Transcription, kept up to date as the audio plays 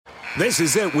This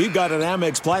is it. We've got an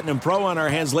Amex Platinum Pro on our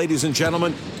hands, ladies and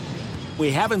gentlemen.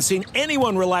 We haven't seen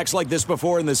anyone relax like this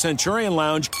before in the Centurion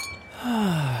Lounge.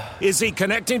 Is he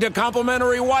connecting to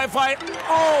complimentary Wi-Fi?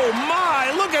 Oh,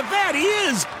 my. Look at that. He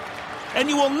is. And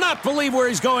you will not believe where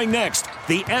he's going next.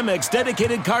 The Amex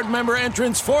dedicated card member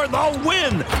entrance for the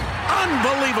win.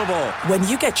 Unbelievable. When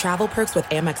you get travel perks with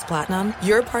Amex Platinum,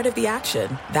 you're part of the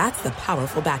action. That's the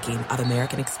powerful backing of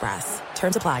American Express.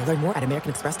 Terms apply. Learn more at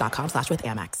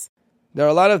americanexpress.com/withAmex. There are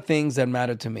a lot of things that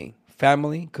matter to me.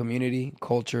 Family, community,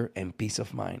 culture, and peace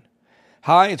of mind.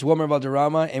 Hi, it's Wilmer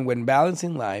Valderrama, and when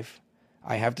balancing life,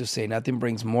 I have to say nothing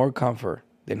brings more comfort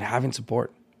than having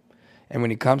support. And when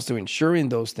it comes to ensuring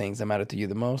those things that matter to you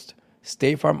the most,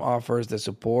 State Farm offers the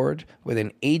support with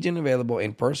an agent available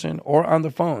in person or on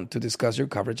the phone to discuss your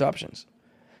coverage options.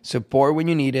 Support when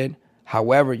you need it,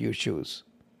 however you choose.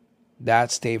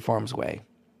 That's State Farm's way.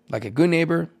 Like a good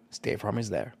neighbor, State Farm is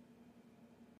there.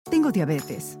 Tengo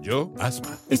diabetes. Yo,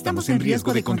 asma. Estamos en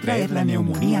riesgo de contraer la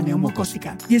neumonía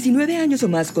neumocócica. 19 años o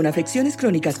más con afecciones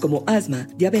crónicas como asma,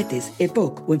 diabetes,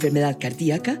 EPOC o enfermedad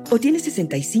cardíaca, o tienes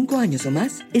 65 años o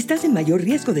más, estás en mayor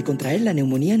riesgo de contraer la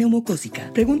neumonía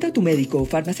neumocócica. Pregunta a tu médico o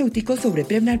farmacéutico sobre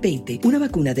Prevnar 20, una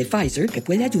vacuna de Pfizer que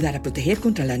puede ayudar a proteger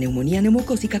contra la neumonía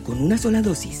neumocócica con una sola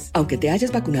dosis. Aunque te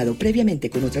hayas vacunado previamente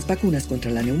con otras vacunas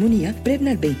contra la neumonía,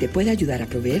 Prevnar 20 puede ayudar a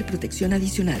proveer protección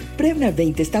adicional. Prevnar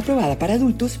 20 está aprobada para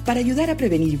adultos para ayudar a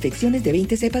prevenir infecciones de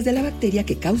 20 cepas de la bacteria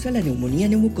que causa la neumonía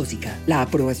neumocócica. La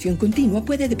aprobación continua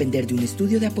puede depender de un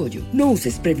estudio de apoyo. No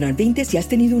uses Prevnar 20 si has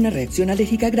tenido una reacción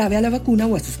alérgica grave a la vacuna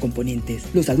o a sus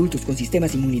componentes. Los adultos con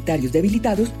sistemas inmunitarios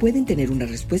debilitados pueden tener una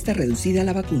respuesta reducida a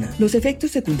la vacuna. Los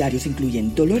efectos secundarios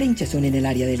incluyen dolor e hinchazón en el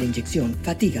área de la inyección,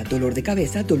 fatiga, dolor de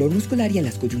cabeza, dolor muscular y en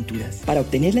las coyunturas. Para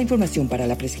obtener la información para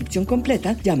la prescripción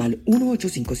completa, llama al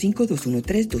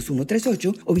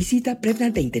 1-855-213-2138 o visita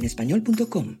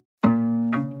Prevnar20enespañol.com.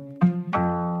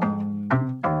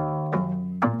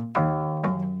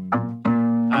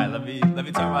 Let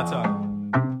me talk my talk.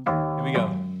 Here we go.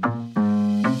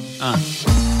 Out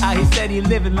here steady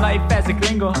living life as a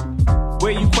gringo,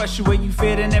 where you question where you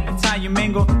fit and every time you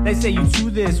mingle. They say you do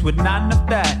this with not enough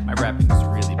that. My rapping is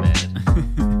really bad.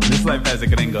 This life as a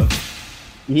gringo.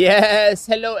 Yes,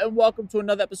 hello and welcome to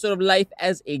another episode of Life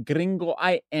as a Gringo.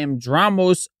 I am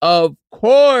Dramos, of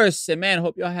course. And man,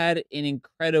 hope y'all had an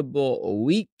incredible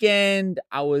weekend.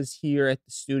 I was here at the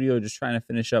studio just trying to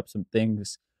finish up some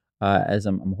things as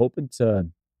I'm hoping to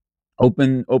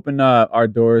open our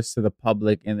doors to the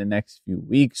public in the next few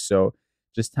weeks. So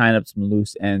just tying up some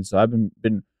loose ends. So I've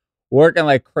been working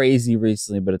like crazy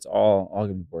recently, but it's all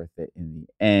gonna be worth it in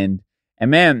the end.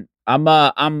 And man, I'm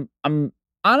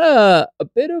on a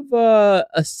bit of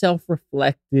a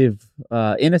self-reflective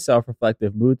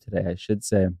mood today, I should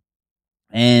say.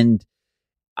 And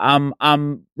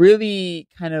I'm really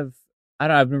kind of, I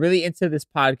don't know, I've been really into this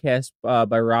podcast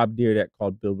by Rob Dyrdek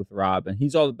called Build with Rob, and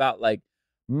he's all about like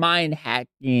mind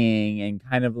hacking and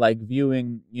kind of like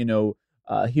viewing,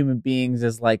 human beings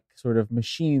as like sort of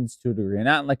machines to a degree, and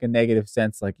not in like a negative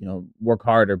sense, like, work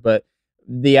harder, but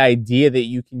the idea that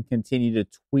you can continue to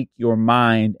tweak your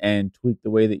mind and tweak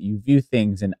the way that you view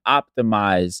things and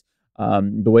optimize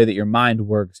the way that your mind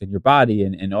works and your body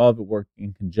and all of it working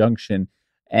in conjunction.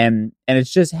 And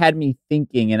it's just had me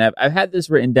thinking, and I've had this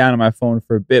written down on my phone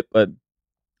for a bit, but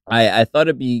I thought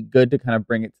it'd be good to kind of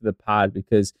bring it to the pod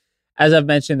because, as I've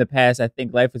mentioned in the past, I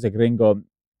think Life as a Gringo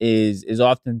is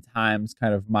oftentimes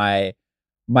kind of my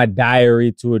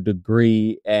diary to a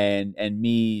degree, and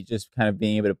me just kind of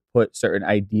being able to put certain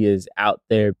ideas out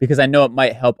there because I know it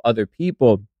might help other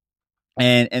people.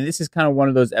 And this is kind of one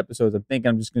of those episodes. I'm thinking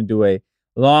I'm just going to do a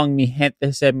long Mi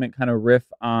Gente segment, kind of riff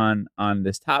on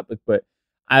this topic, but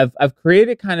I've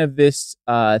created kind of this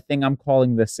thing I'm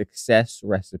calling the success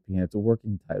recipe, and it's a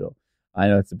working title. I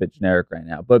know it's a bit generic right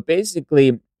now, but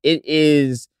basically it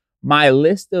is my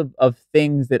list of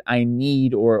things that I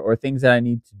need or things that I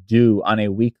need to do on a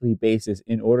weekly basis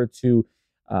in order to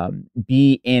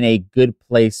be in a good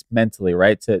place mentally,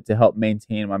 right? To help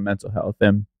maintain my mental health.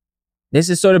 And this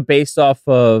is sort of based off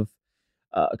of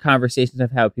conversations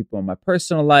I've had with people in my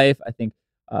personal life. I think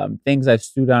things I've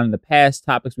stewed on in the past,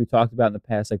 topics we talked about in the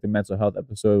past, like the mental health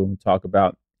episode when we talk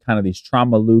about kind of these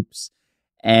trauma loops.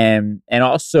 And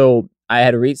also I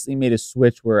had recently made a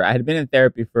switch where I had been in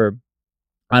therapy for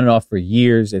on and off for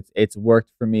years. It's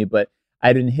worked for me, but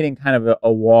I'd been hitting kind of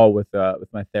a wall with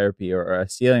my therapy, or a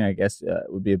ceiling, I guess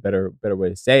would be a better way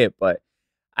to say it. But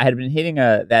I had been hitting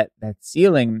that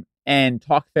ceiling, and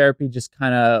talk therapy just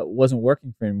kind of wasn't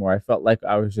working for me anymore. I felt like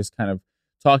I was just kind of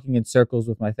talking in circles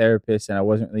with my therapist, and I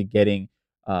wasn't really getting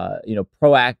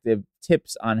proactive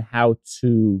tips on how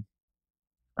to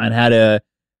on how to,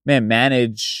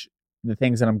 manage the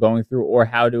things that I'm going through, or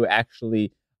how to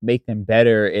actually make them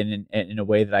better in a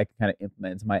way that I can kind of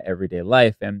implement into my everyday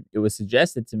life. And it was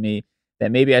suggested to me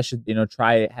that maybe I should,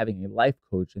 try having a life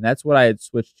coach. And that's what I had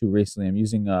switched to recently. I'm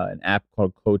using an app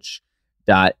called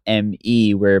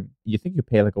Coach.me, where you think you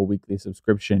pay like a weekly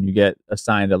subscription. You get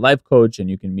assigned a life coach and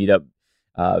you can meet up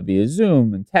via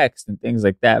Zoom and text and things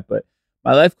like that. But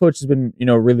my life coach has been,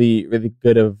 really, really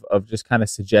good of just kind of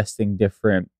suggesting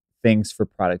different things for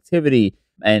productivity,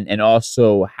 and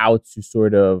also how to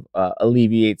sort of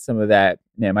alleviate some of that.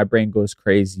 Man, my brain goes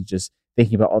crazy just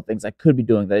thinking about all the things I could be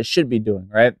doing that I should be doing,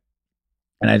 right?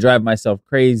 And I drive myself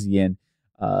crazy, and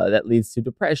that leads to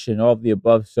depression, all of the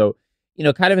above. So,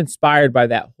 kind of inspired by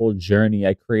that whole journey,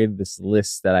 I created this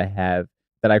list that I have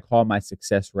that I call my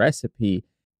success recipe.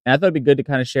 And I thought it'd be good to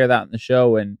kind of share that on the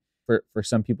show. And for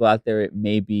some people out there, it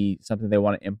may be something they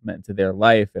want to implement into their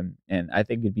life. And I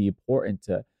think it'd be important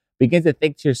to begin to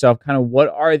think to yourself, kind of what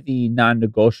are the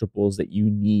non-negotiables that you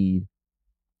need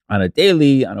on a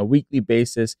daily, on a weekly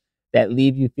basis that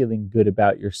leave you feeling good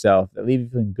about yourself, that leave you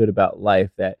feeling good about life,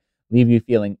 that leave you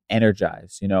feeling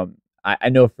energized. I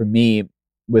know for me,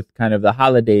 with kind of the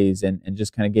holidays and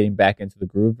just kind of getting back into the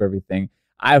groove of everything,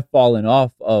 I've fallen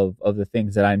off of the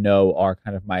things that I know are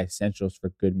kind of my essentials for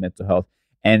good mental health.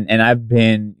 And I've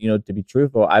been, to be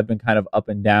truthful, I've been kind of up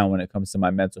and down when it comes to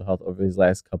my mental health over these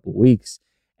last couple of weeks.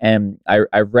 And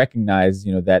I recognize,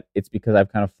 that it's because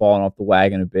I've kind of fallen off the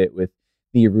wagon a bit with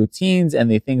the routines and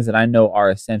the things that I know are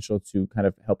essential to kind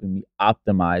of helping me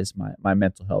optimize my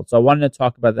mental health. So I wanted to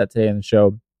talk about that today on the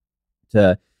show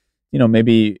to,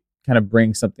 maybe kind of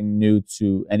bring something new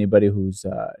to anybody who's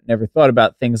never thought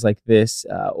about things like this,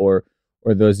 or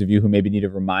those of you who maybe need a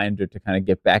reminder to kind of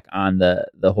get back on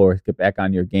the horse, get back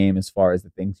on your game as far as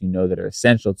the things that are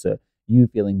essential to you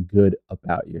feeling good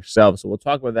about yourself. So we'll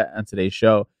talk about that on today's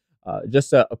show.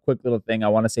 Just a quick little thing. I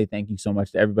want to say thank you so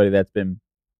much to everybody that's been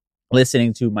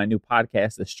listening to my new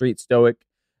podcast, The Street Stoic.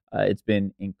 It's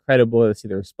been incredible to see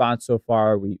the response so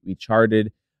far. We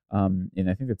charted in,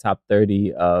 I think, the top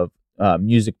 30 of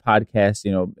music podcasts,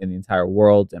 in the entire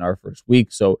world in our first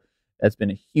week. So that's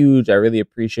been huge. I really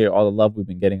appreciate all the love we've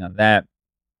been getting on that.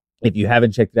 If you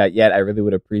haven't checked it out yet, I really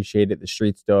would appreciate it. The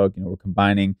Street Stoic, we're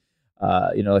combining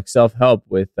like self-help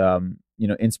with,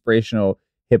 inspirational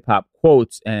hip hop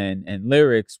quotes and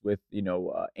lyrics with,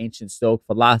 ancient Stoic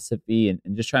philosophy, and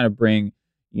just trying to bring,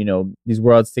 these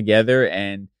worlds together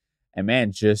and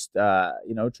man, just,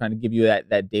 trying to give you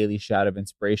that daily shot of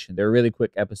inspiration. They're really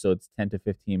quick episodes, 10 to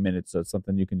 15 minutes. So it's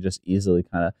something you can just easily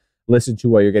kind of listen to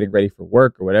while you're getting ready for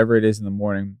work or whatever it is in the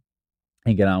morning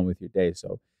and get on with your day.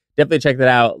 So definitely check that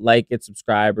out. Like it,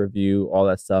 subscribe, review, all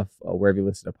that stuff. Wherever you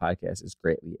listen to podcasts is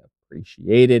greatly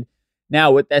appreciated.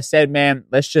 Now, with that said, man,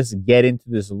 let's just get into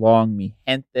this long mi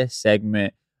gente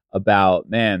segment about,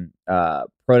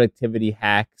 productivity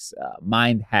hacks,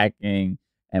 mind hacking,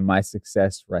 and my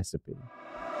success recipe.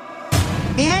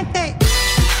 Mi gente.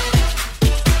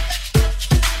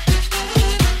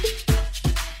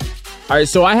 All right,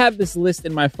 so I have this list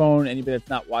in my phone. Anybody that's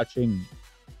not watching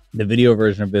the video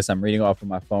version of this, I'm reading off of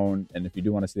my phone. And if you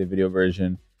do want to see the video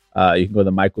version, you can go to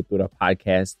the My Cultura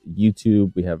podcast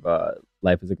YouTube. We have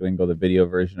Life as a Gringo, the video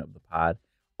version of the pod,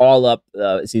 all up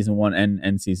season 1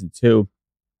 and season 2.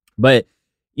 But,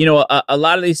 a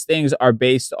lot of these things are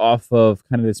based off of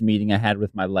kind of this meeting I had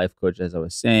with my life coach, as I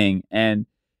was saying. And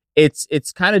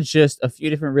it's kind of just a few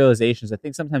different realizations. I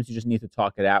think sometimes you just need to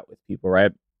talk it out with people,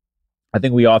 right? I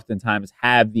think we oftentimes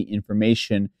have the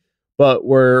information, but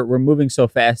we're moving so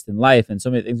fast in life, and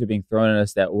so many things are being thrown at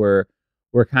us that we're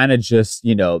kind of just,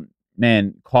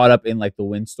 caught up in like the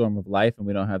windstorm of life, and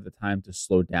we don't have the time to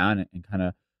slow down and kind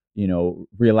of,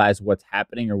 realize what's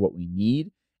happening or what we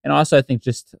need. And also, I think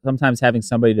just sometimes having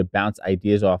somebody to bounce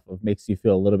ideas off of makes you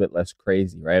feel a little bit less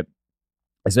crazy, right?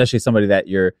 Especially somebody that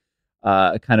you're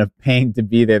kind of paying to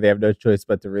be there. They have no choice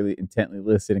but to really intently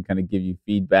listen and kind of give you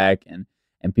feedback. And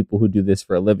people who do this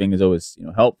for a living is always,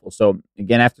 helpful. So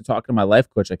again, after talking to my life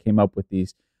coach, I came up with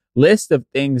these list of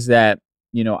things that,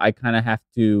 I kind of have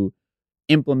to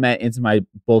implement into my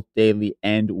both daily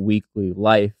and weekly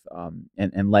life,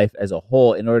 and life as a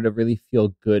whole, in order to really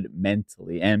feel good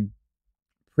mentally. And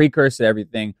precursor to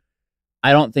everything,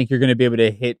 I don't think you're going to be able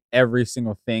to hit every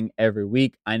single thing every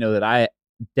week. I know that I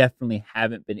definitely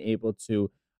haven't been able to,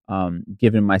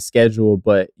 given my schedule,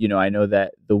 but I know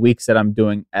that the weeks that I'm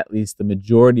doing at least the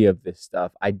majority of this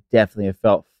stuff, I definitely have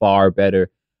felt far better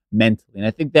mentally. And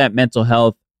I think that mental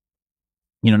health,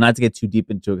 not to get too deep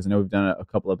into it, because I know we've done a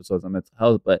couple episodes on mental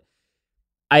health, but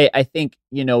I think,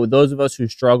 those of us who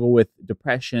struggle with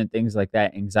depression and things like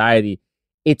that, anxiety,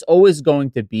 it's always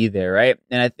going to be there, right?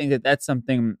 And I think that that's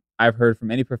something I've heard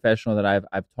from any professional that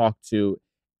I've talked to,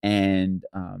 and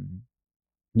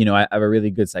I have a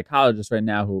really good psychologist right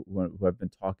now who I've been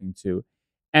talking to,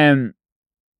 and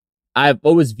I've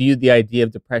always viewed the idea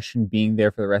of depression being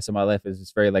there for the rest of my life as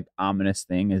this very like ominous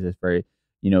thing, as this very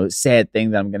sad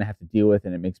thing that I'm going to have to deal with,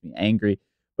 and it makes me angry.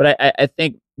 But I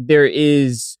think there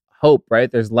is hope,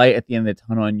 right? There's light at the end of the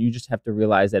tunnel, and you just have to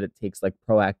realize that it takes like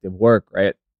proactive work,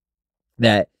 right?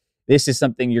 That this is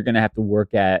something you're going to have to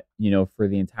work at, for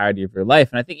the entirety of your life.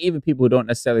 And I think even people who don't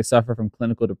necessarily suffer from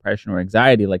clinical depression or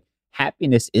anxiety, like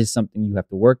happiness is something you have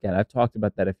to work at. I've talked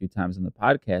about that a few times in the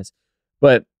podcast,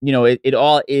 but it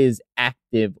all is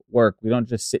active work. We don't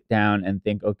just sit down and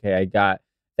think, okay, I got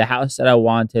the house that I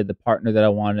wanted, the partner that I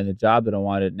wanted, the job that I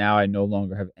wanted. Now I no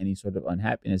longer have any sort of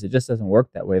unhappiness. It just doesn't work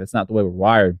that way. That's not the way we're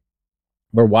wired.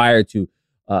 We're wired to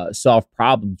solve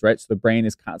problems, right? So the brain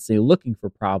is constantly looking for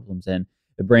problems, and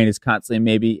the brain is constantly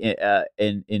maybe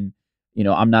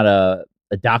I'm not a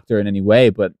doctor in any way,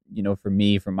 but for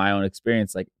me, from my own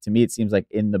experience, like to me, it seems like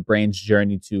in the brain's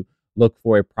journey to look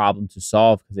for a problem to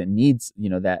solve, because it needs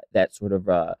that sort of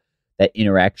that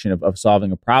interaction of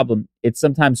solving a problem, it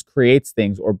sometimes creates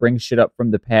things or brings shit up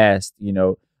from the past,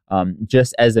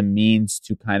 just as a means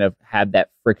to kind of have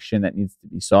that friction that needs to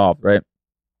be solved, right?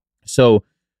 So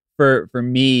for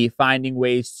me, finding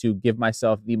ways to give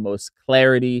myself the most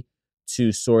clarity,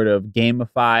 to sort of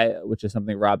gamify, which is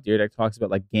something Rob Dyrdek talks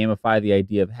about, like gamify the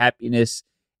idea of happiness,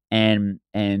 and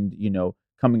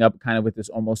coming up kind of with this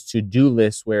almost to-do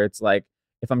list where it's like,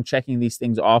 if I'm checking these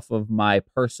things off of my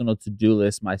personal to-do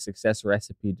list, my success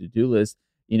recipe to-do list,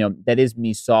 that is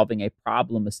me solving a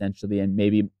problem essentially, and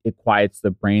maybe it quiets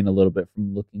the brain a little bit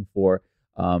from looking for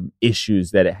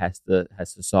issues that it has to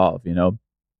solve,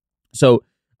 So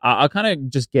I'll kind of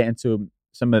just get into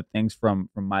some of the things from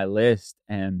my list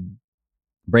and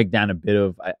break down a bit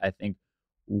of, I think,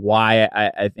 why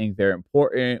I think they're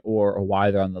important, or why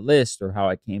they're on the list, or how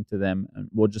I came to them. And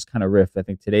we'll just kind of riff. I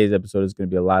think today's episode is going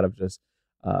to be a lot of just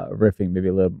riffing, maybe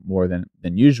a little more than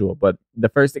usual. But the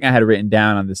first thing I had written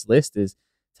down on this list is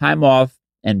time off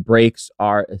and breaks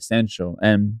are essential.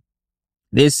 And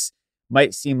this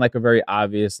might seem like a very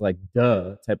obvious, like,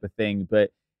 duh type of thing, but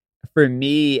for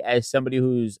me, as somebody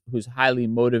who's highly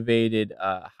motivated,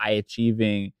 high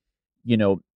achieving,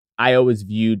 I always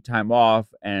viewed time off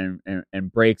and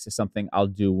breaks as something I'll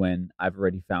do when I've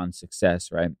already found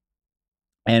success, right?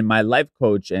 And my life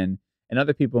coach and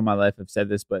other people in my life have said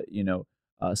this, but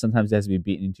sometimes it has to be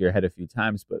beaten into your head a few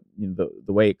times. But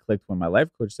the way it clicked when my life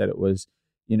coach said it was,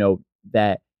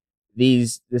 that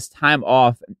this time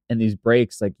off and these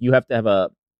breaks, like you have to have a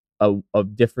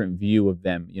different view of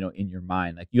them, in your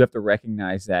mind. Like you have to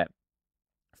recognize that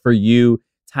for you,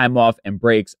 time off and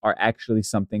breaks are actually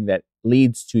something that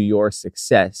leads to your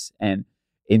success. And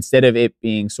instead of it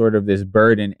being sort of this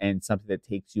burden and something that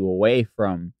takes you away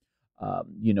from,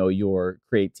 your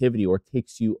creativity, or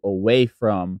takes you away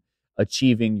from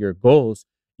achieving your goals,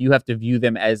 you have to view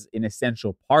them as an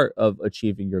essential part of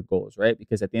achieving your goals, right?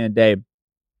 Because at the end of the day,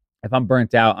 if I'm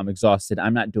burnt out, I'm exhausted,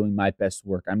 I'm not doing my best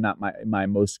work, I'm not my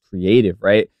most creative,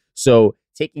 right? So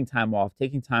taking time off,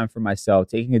 taking time for myself,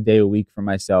 taking a day a week for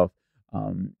myself,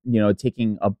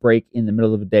 taking a break in the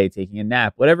middle of the day, taking a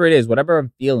nap, whatever it is, whatever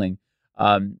I'm feeling,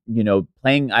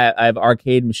 playing, I have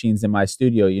arcade machines in my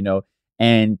studio,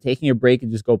 and taking a break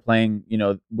and just go playing,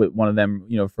 with one of them,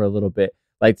 for a little bit.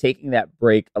 Like taking that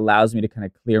break allows me to kind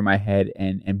of clear my head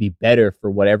and be better for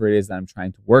whatever it is that I'm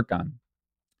trying to work on.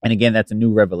 And again, that's a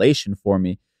new revelation for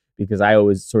me, because I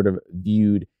always sort of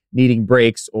viewed needing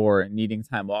breaks or needing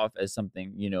time off as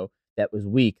something, that was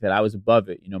weak, that I was above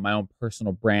it. My own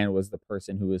personal brand was the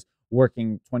person who was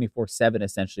working 24/7,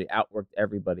 essentially outworked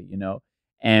everybody,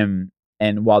 and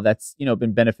while that's,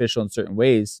 been beneficial in certain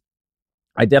ways,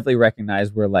 I definitely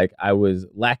recognize where like I was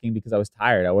lacking because I was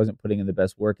tired. I wasn't putting in the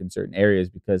best work in certain areas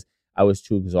because I was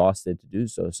too exhausted to do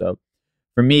so. So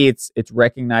for me, it's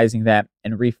recognizing that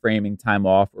and reframing time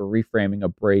off or reframing a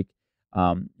break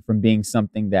from being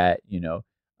something that,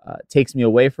 takes me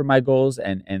away from my goals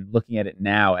and looking at it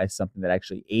now as something that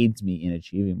actually aids me in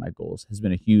achieving my goals has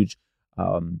been a huge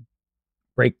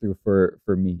breakthrough for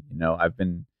me. I've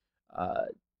been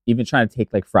even trying to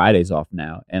take like Fridays off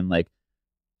now, and like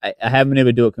I haven't been able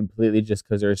to do it completely just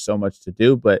because there's so much to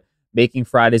do, but making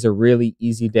Fridays a really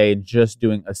easy day and just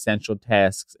doing essential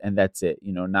tasks, and that's it.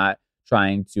 Not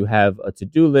trying to have a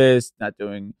to-do list, not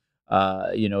doing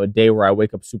a day where I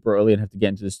wake up super early and have to get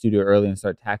into the studio early and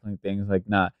start tackling things. Like,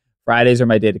 nah, Fridays are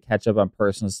my day to catch up on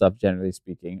personal stuff, generally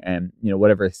speaking. And,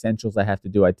 whatever essentials I have to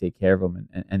do, I take care of them,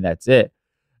 and that's it.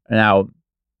 Now,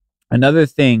 another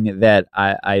thing that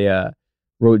I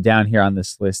wrote down here on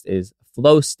this list is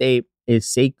flow state is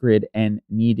sacred and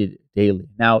needed daily.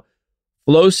 Now,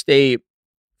 flow state,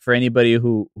 for anybody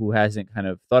who hasn't kind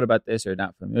of thought about this or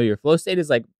not familiar, flow state is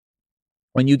like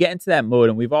when you get into that mode,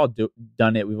 and we've all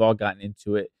done it, we've all gotten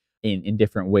into it in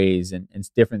different ways, and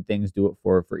different things do it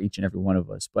for each and every one of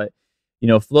us. But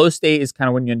flow state is kind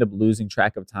of when you end up losing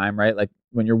track of time, right? Like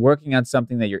when you're working on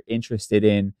something that you're interested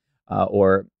in,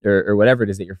 or whatever it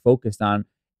is that you're focused on,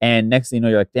 and next thing you know,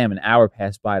 you're like, damn, an hour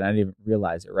passed by and I didn't even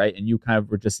realize it, right? And you kind of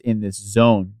were just in this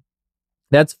zone.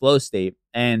 That's flow state.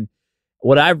 And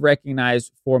what I've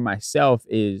recognized for myself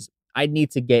is I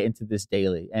need to get into this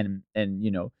daily, and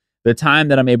the time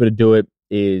that I'm able to do it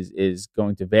is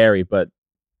going to vary, but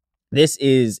this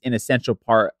is an essential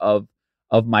part of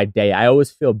my day. I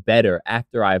always feel better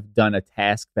after I've done a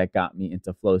task that got me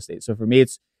into flow state. So for me,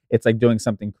 it's like doing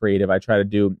something creative. I try to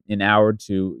do an hour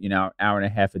to hour and a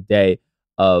half a day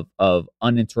of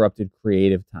uninterrupted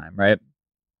creative time, right?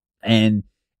 And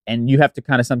you have to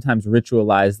kind of sometimes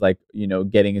ritualize, like,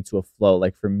 getting into a flow.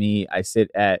 Like for me, I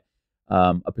sit at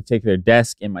a particular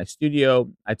desk in my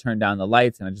studio. I turn down the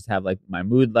lights and I just have like my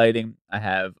mood lighting. I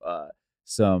have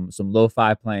some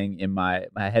lo-fi playing in my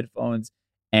headphones,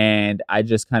 and I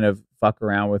just kind of fuck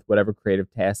around with whatever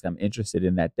creative task I'm interested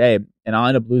in that day, and I'll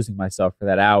end up losing myself for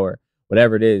that hour,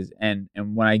 whatever it is. And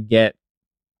when I get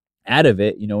out of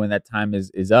it, when that time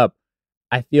is up,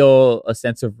 I feel a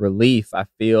sense of relief. I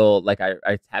feel like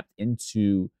I tapped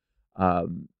into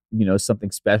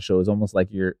something special. It's almost like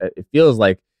it feels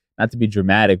like, not to be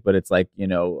dramatic, but it's like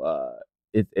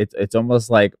it's almost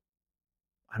like,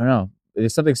 I don't know,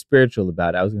 there's something spiritual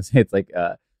about it. I was gonna say it's like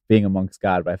being amongst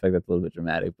God, but I feel like that's a little bit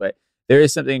dramatic. But there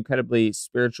is something incredibly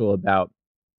spiritual about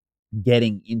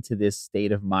getting into this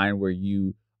state of mind where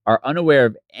you are unaware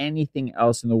of anything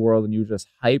else in the world, and you're just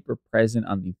hyper present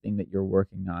on the thing that you're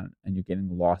working on, and you're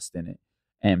getting lost in it.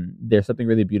 And there's something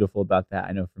really beautiful about that.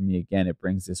 I know for me, again, it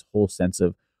brings this whole sense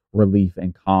of relief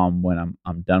and calm when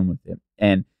I'm done with it.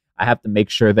 And I have to make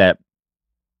sure that,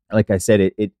 like I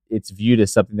said, it's viewed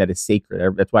as something that is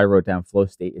sacred. That's why I wrote down flow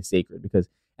state is sacred, because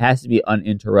it has to be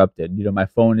uninterrupted. My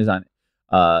phone is on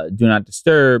do not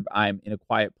disturb. I'm in a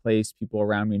quiet place. People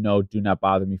around me know, do not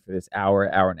bother me for this hour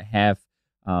and a half.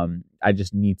 I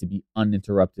just need to be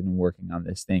uninterrupted and working on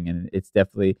this thing. And it's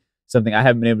definitely something I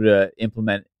haven't been able to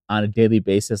implement on a daily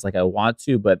basis like I want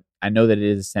to, but I know that it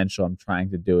is essential. I'm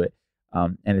trying to do it.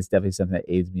 And it's definitely something that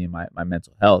aids me in my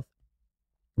mental health.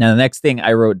 Now, the next thing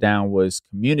I wrote down was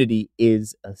community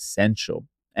is essential.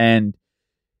 And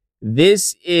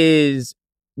this is,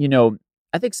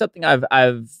 I think something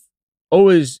I've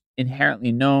always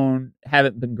inherently known,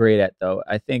 haven't been great at, though.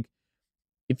 I think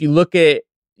if you look at,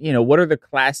 what are the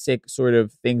classic sort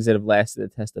of things that have lasted the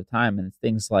test of time, and it's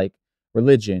things like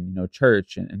religion,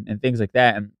 church and things like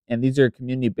that. And these are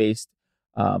community-based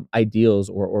ideals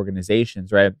or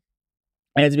organizations, right?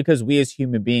 And it's because we as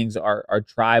human beings are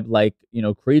tribe-like,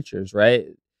 creatures, right?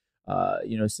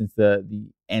 Since the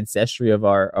ancestry of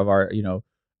our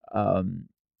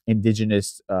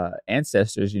indigenous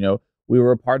ancestors, we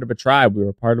were a part of a tribe, we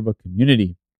were a part of a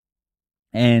community,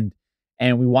 and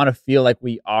we want to feel like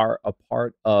we are a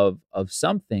part of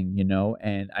something,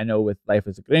 And I know with Life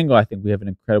as a Gringo, I think we have an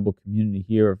incredible community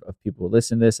here of people who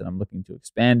listen to this, and I'm looking to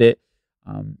expand it.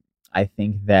 I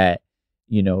think that,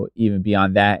 even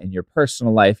beyond that, in your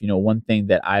personal life, one thing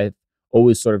that I've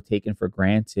always sort of taken for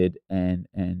granted, and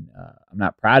I'm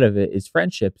not proud of it, is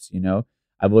friendships.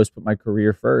 I've always put my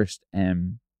career first,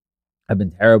 and I've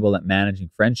been terrible at managing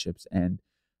friendships. And,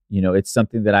 it's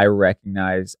something that I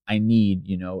recognize I need,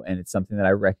 and it's something that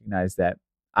I recognize that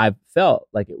I've felt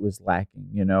like it was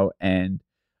lacking, and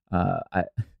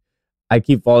I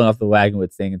keep falling off the wagon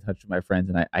with staying in touch with my friends.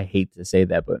 And I hate to say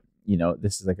that, but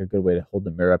this is like a good way to hold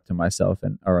the mirror up to myself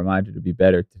and a reminder to be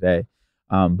better today.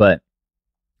 But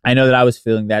I know that I was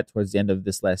feeling that towards the end of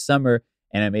this last summer,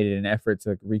 and I made it an effort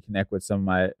to reconnect with some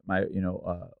of my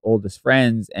oldest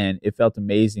friends, and it felt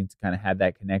amazing to kind of have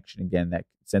that connection again, that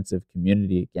sense of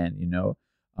community again,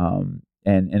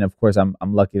 and of course I'm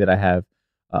lucky that I have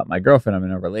my girlfriend. I'm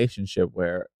in a relationship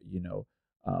where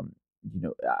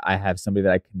I have somebody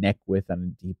that I connect with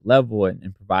on a deep level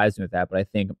and provides me with that. But I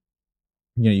think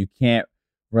you can't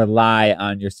rely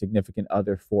on your significant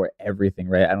other for everything,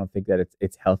 right? I don't think that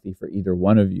it's healthy for either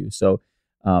one of you. So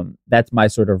that's my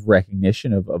sort of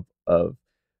recognition of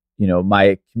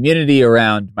my community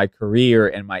around my career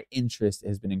and my interest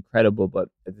has been incredible. But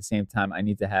at the same time, I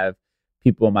need to have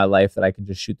people in my life that I can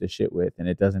just shoot the shit with, and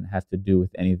it doesn't have to do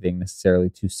with anything necessarily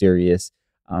too serious.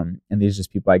 And these are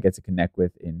just people I get to connect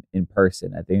with in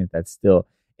person. I think that's still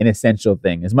an essential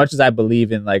thing. As much as I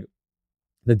believe in like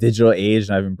the digital age,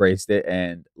 and I've embraced it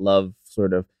and love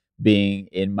sort of being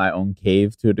in my own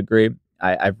cave to a degree.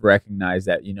 I've recognized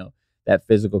that, that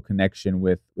physical connection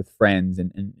with friends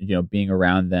and being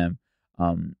around them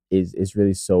is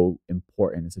really so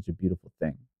important and such a beautiful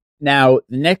thing. Now,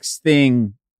 the next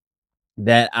thing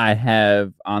that I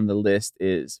have on the list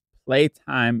is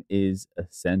playtime is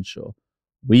essential.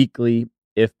 Weekly,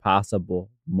 if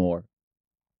possible, more.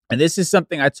 And this is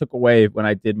something I took away when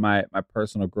I did my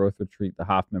personal growth retreat, the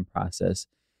Hoffman process.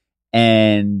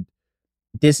 And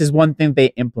this is one thing they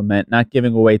implement, not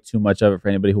giving away too much of it for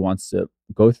anybody who wants to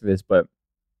go through this, but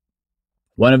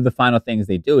one of the final things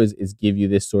they do is give you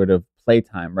this sort of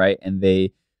playtime, right? And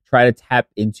they try to tap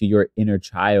into your inner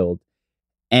child.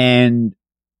 And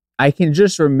I can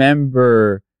just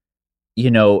remember,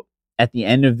 at the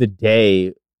end of the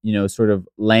day, sort of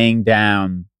laying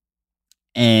down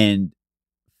and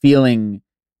feeling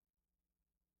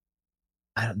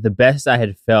the best I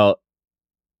had felt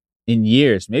in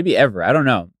years, maybe ever. I don't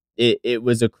know. It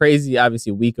was a crazy,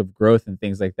 obviously, week of growth and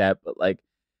things like that. But like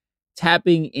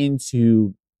tapping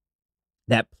into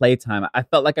that playtime, I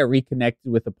felt like I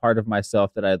reconnected with a part of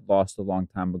myself that I had lost a long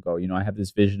time ago. I have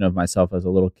this vision of myself as a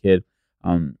little kid,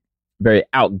 very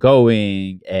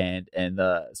outgoing and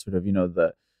sort of,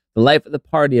 the life of the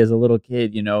party as a little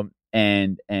kid,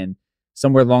 and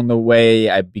somewhere along the way,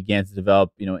 I began to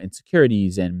develop,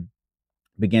 insecurities and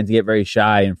began to get very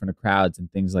shy in front of crowds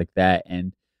and things like that.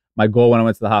 And my goal when I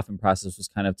went to the Hoffman process was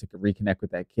kind of to reconnect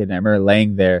with that kid. And I remember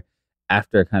laying there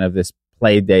after kind of this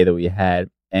play day that we had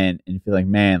and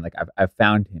feeling, man, like I've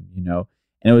found him, and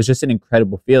it was just an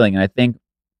incredible feeling. And I think,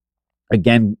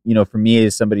 again, for me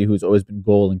as somebody who's always been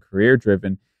goal and career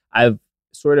driven, I've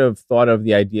sort of thought of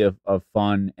the idea of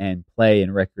fun and play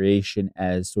and recreation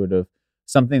as sort of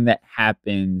something that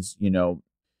happens,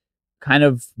 kind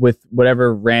of with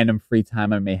whatever random free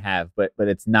time I may have, but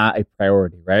it's not a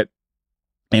priority, right?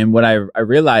 And what I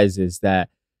realize is that,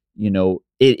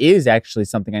 it is actually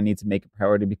something I need to make a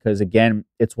priority because, again,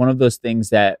 it's one of those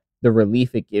things that the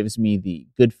relief it gives me, the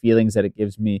good feelings that it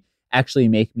gives me actually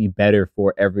make me better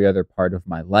for every other part of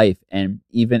my life. And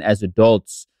even as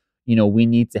adults, we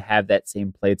need to have that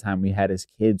same playtime we had as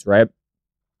kids, right?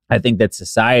 I think that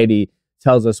society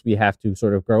tells us we have to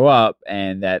sort of grow up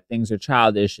and that things are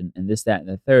childish and this, that, and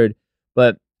the third.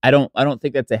 But I don't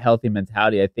think that's a healthy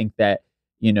mentality. I think that,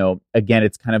 again,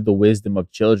 it's kind of the wisdom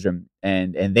of children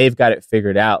and they've got it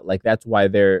figured out. Like that's why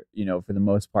they're, for the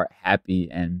most part, happy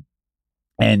and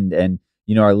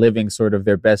are living sort of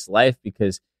their best life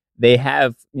because they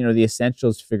have, the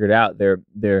essentials figured out.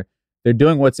 They're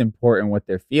doing what's important, what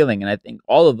they're feeling. And I think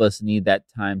all of us need that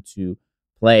time to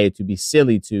play, to be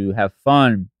silly, to have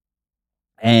fun.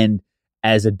 And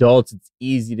as adults, it's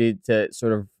easy to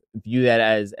sort of view that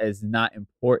as not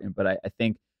important. But I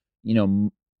think,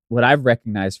 what I've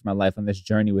recognized for my life on this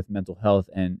journey with mental health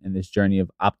and this journey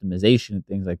of optimization and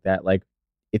things like that, like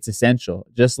it's essential.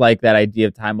 Just like that idea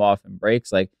of time off and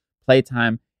breaks, like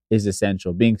playtime is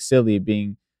essential. Being silly,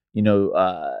 being,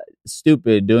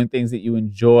 stupid, doing things that you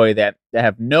enjoy that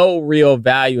have no real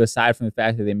value aside from the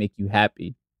fact that they make you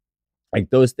happy. Like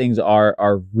those things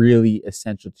are really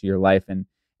essential to your life and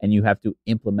you have to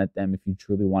implement them if you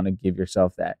truly want to give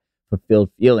yourself that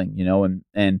fulfilled feeling,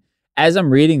 and as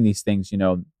I'm reading these things,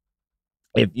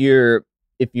 if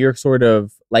you're sort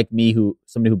of like me,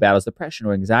 somebody who battles depression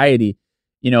or anxiety,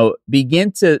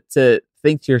 begin to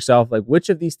think to yourself, like, which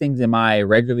of these things am I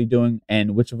regularly doing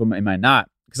and which of them am I not?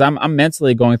 Because I'm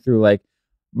mentally going through like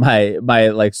my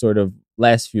like sort of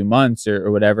last few months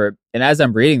or whatever. And as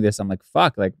I'm reading this, I'm like,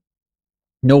 fuck, like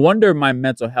no wonder my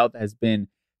mental health has been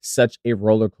such a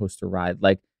roller coaster ride.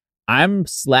 Like I'm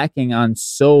slacking on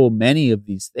so many of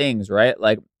these things, right?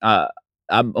 Like I'm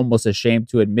almost ashamed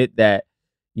to admit that,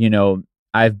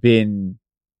 I've been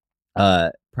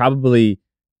probably,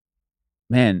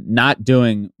 not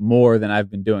doing more than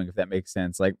I've been doing, if that makes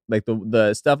sense. Like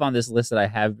the stuff on this list that I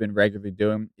have been regularly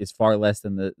doing is far less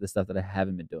than the stuff that I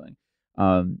haven't been doing.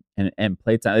 And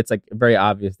playtime, it's like a very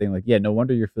obvious thing. Like, yeah, no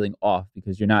wonder you're feeling off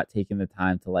because you're not taking the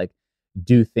time to like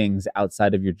do things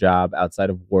outside of your job, outside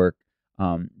of work,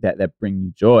 that bring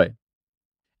you joy.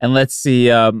 And let's see,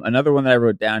 another one that I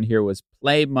wrote down here was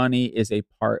play money is a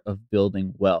part of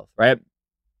building wealth, right?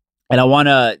 And I want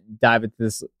to dive into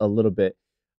this a little bit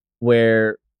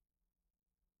where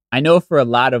I know for a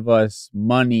lot of us,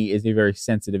 money is a very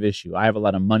sensitive issue. I have a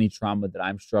lot of money trauma that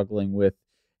I'm struggling with,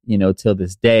 till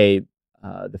this day.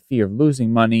 The fear of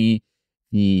losing money,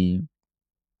 the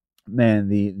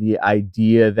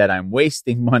idea that I'm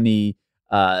wasting money,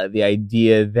 the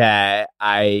idea that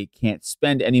I can't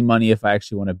spend any money if I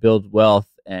actually want to build wealth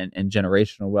and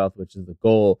generational wealth, which is the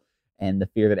goal. and the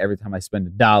fear that every time I spend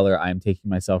 $1, I'm taking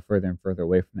myself further and further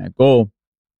away from that goal.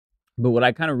 But what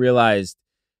I kind of realized,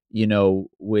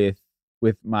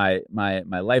 with my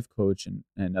life coach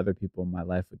and other people in my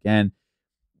life, again,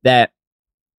 that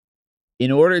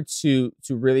in order to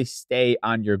really stay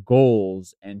on your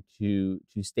goals and to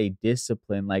stay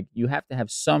disciplined, like, you have to have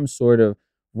some sort of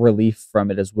relief from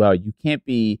it as well. You can't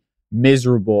be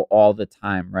miserable all the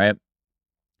time, right?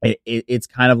 It's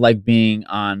kind of like being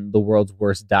on the world's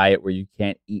worst diet where you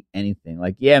can't eat anything.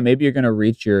 Like, yeah, maybe you're going to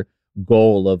reach your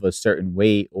goal of a certain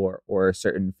weight or a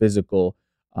certain physical,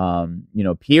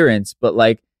 appearance, but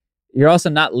like, you're also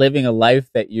not living a life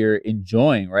that you're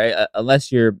enjoying, right?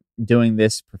 Unless you're doing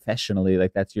this professionally,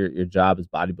 like that's your job is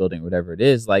bodybuilding, whatever it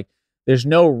is. Like, there's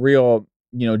no real,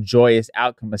 joyous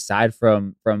outcome aside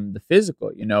from the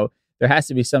physical. There has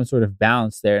to be some sort of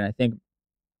balance there. And I think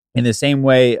in the same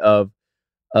way of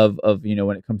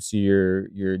when it comes to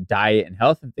your diet and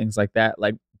health and things like that,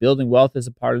 like, building wealth is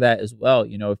a part of that as well.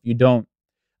 If you don't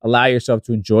allow yourself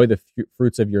to enjoy the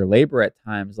fruits of your labor at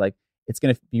times, like, it's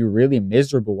going to be really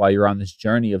miserable while you're on this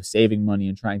journey of saving money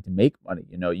and trying to make money.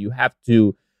 You have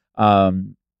to,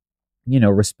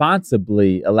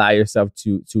 responsibly allow yourself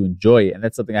to enjoy it. And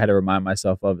that's something I had to remind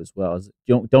myself of as well, is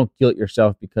don't guilt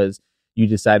yourself because you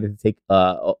decided to take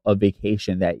a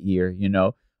vacation that year,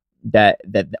 that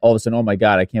all of a sudden, oh my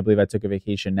God, I can't believe I took a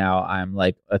vacation. Now I'm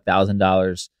like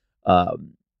 $1,000,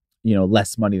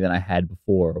 less money than I had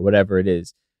before, or whatever it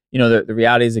is. The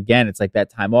reality is, again, it's like that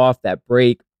time off, that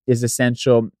break is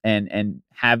essential, and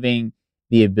having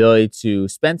the ability to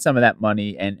spend some of that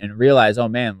money and realize, oh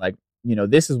man, like,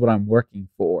 this is what I'm working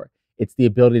for. It's the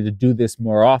ability to do this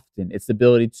more often. It's the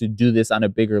ability to do this on a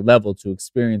bigger level, to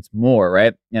experience more,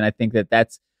 right? And I think that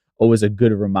that's always a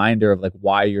good reminder of like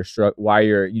why you're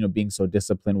being so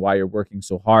disciplined, why you're working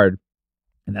so hard.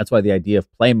 And that's why the idea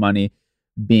of play money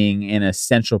being an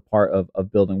essential part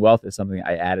of building wealth is something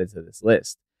I added to this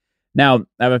list. Now,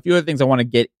 I have a few other things I want to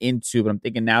get into, but I'm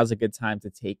thinking now's a good time to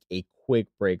take a quick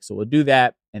break. So we'll do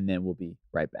that, and then we'll be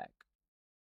right back.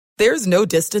 There's no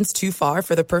distance too far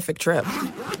for the perfect trip.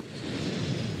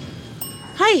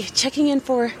 Hi, checking in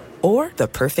for... Or the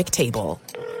perfect table.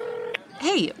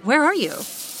 Hey, where are you?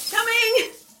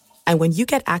 Coming! And when you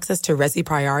get access to Resi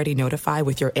Priority Notify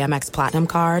with your Amex Platinum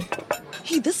card...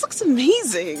 Hey, this looks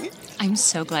amazing. I'm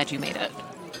so glad you made it.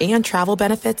 And travel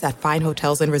benefits at fine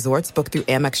hotels and resorts booked through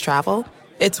Amex Travel,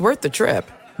 it's worth the trip.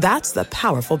 That's the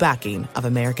powerful backing of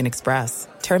American Express.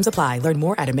 Terms apply. Learn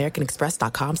more at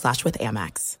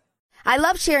americanexpress.com/withAmex. I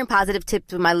love sharing positive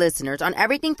tips with my listeners on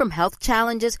everything from health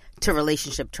challenges to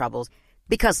relationship troubles.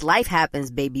 Because life happens,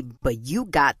 baby, but you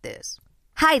got this.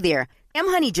 Hi there, I'm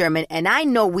Honey German, and I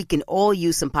know we can all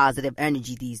use some positive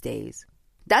energy these days.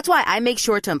 That's why I make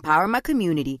sure to empower my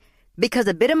community, because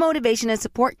a bit of motivation and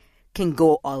support can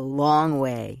go a long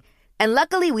way. And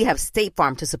luckily, we have State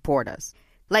Farm to support us.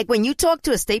 Like when you talk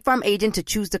to a State Farm agent to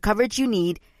choose the coverage you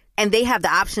need, and they have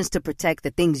the options to protect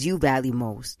the things you value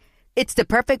most. It's the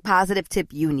perfect positive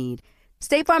tip you need.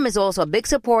 State Farm is also a big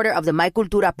supporter of the My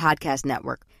Cultura podcast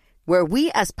network, where we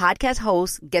as podcast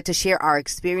hosts get to share our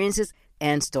experiences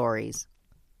and stories.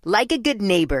 Like a good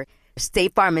neighbor,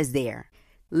 State Farm is there.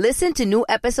 Listen to new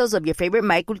episodes of your favorite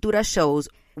My Cultura shows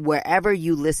wherever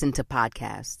you listen to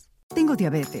podcasts. Tengo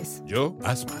diabetes. Yo,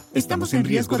 asma. Estamos en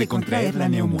riesgo de contraer la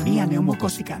neumonía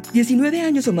neumocócica. 19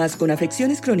 años o más con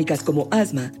afecciones crónicas como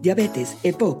asma, diabetes,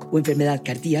 EPOC o enfermedad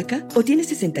cardíaca, o tienes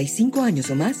 65 años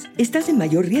o más, estás en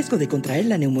mayor riesgo de contraer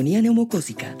la neumonía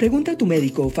neumocócica. Pregunta a tu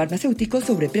médico o farmacéutico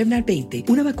sobre Prevnar 20,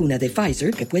 una vacuna de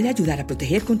Pfizer que puede ayudar a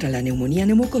proteger contra la neumonía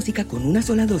neumocócica con una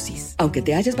sola dosis. Aunque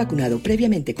te hayas vacunado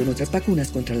previamente con otras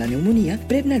vacunas contra la neumonía,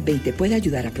 Prevnar 20 puede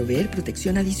ayudar a proveer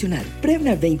protección adicional.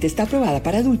 Prevnar 20 está aprobada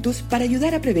para adultos para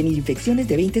ayudar a prevenir infecciones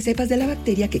de 20 cepas de la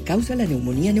bacteria que causa la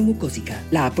neumonía neumocócica.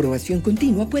 La aprobación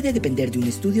continua puede depender de un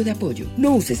estudio de apoyo.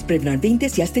 No uses Prevnar 20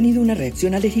 si has tenido una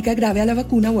reacción alérgica grave a la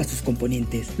vacuna o a sus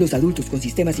componentes. Los adultos con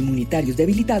sistemas inmunitarios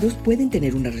debilitados pueden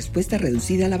tener una respuesta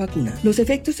reducida a la vacuna. Los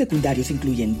efectos secundarios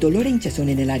incluyen dolor e hinchazón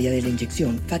en el área de la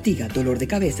inyección, fatiga, dolor de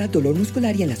cabeza, dolor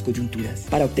muscular y en las coyunturas.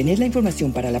 Para obtener la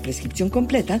información para la prescripción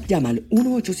completa, llama al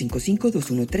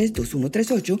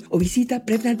 1-855-213-2138 o visita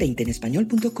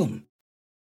Prevnar20enespañol.com.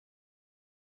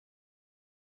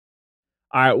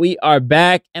 All right, we are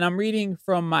back, and I'm reading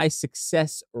from my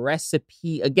success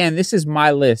recipe. Again, this is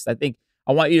my list. I think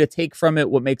I want you to take from it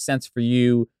what makes sense for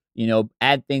you,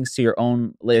 add things to your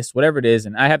own list, whatever it is.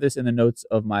 And I have this in the notes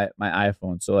of my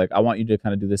iPhone. So like, I want you to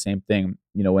kind of do the same thing,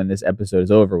 when this episode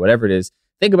is over, whatever it is.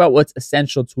 Think about what's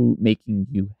essential to making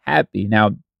you happy.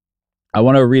 Now, I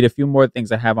want to read a few more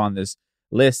things I have on this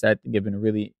lists that I think have been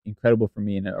really incredible for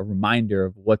me and a reminder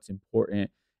of what's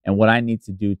important and what I need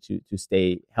to do to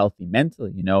stay healthy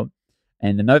mentally, you know?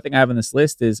 And another thing I have on this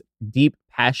list is deep,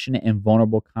 passionate, and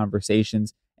vulnerable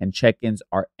conversations and check-ins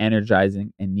are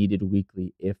energizing and needed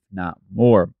weekly, if not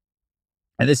more.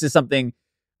 And this is something,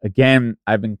 again,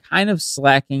 I've been kind of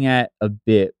slacking at a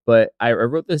bit, but I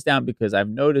wrote this down because I've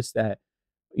noticed that,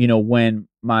 you know, when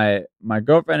my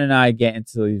girlfriend and I get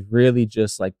into these really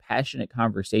just like passionate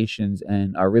conversations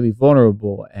and are really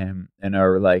vulnerable and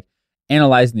are like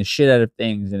analyzing the shit out of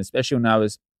things, and especially when I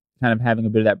was kind of having a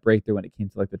bit of that breakthrough when it came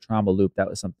to like the trauma loop, that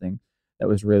was something that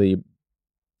was really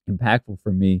impactful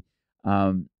for me.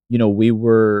 You know,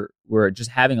 we're just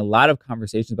having a lot of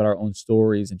conversations about our own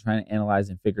stories and trying to analyze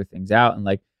and figure things out. And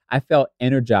like, I felt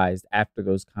energized after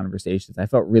those conversations. I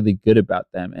felt really good about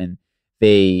them. And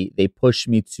they pushed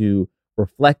me to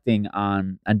reflecting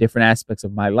on different aspects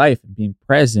of my life and being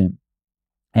present.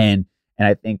 And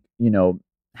I think, you know,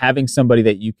 having somebody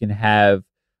that you can have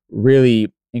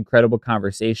really incredible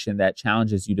conversation that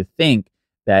challenges you to think,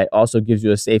 that also gives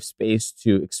you a safe space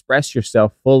to express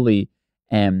yourself fully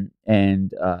and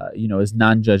you know, is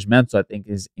non-judgmental, I think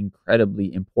is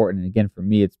incredibly important. And again, for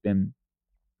me, it's been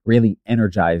really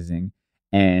energizing,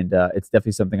 and it's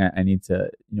definitely something I need to,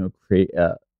 you know, create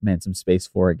some space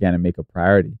for again and make a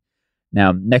priority.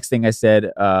 Now, next thing I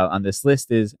said on this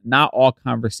list is not all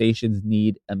conversations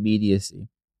need immediacy.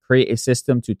 Create a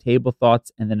system to table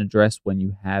thoughts and then address when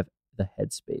you have the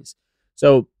headspace.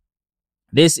 So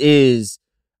this is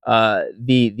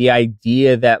the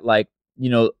idea that, like, you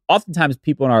know, oftentimes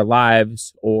people in our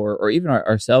lives or even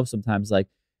ourselves sometimes, like,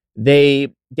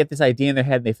 they get this idea in their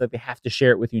head and they feel like they have to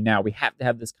share it with you now. We have to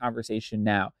have this conversation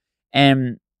now.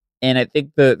 And I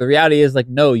think the reality is, like,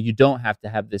 no, you don't have to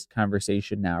have this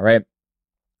conversation now, right?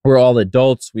 We're all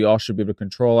adults. We all should be able to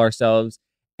control ourselves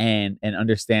and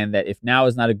understand that if now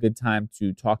is not a good time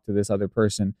to talk to this other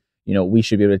person, you know, we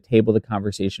should be able to table the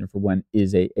conversation for when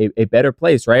is a better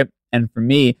place, right? And for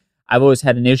me, I've always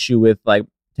had an issue with like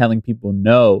telling people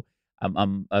no.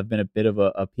 I've been a bit of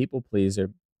a people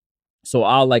pleaser. So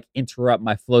I'll like interrupt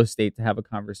my flow state to have a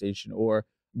conversation, or,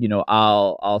 you know,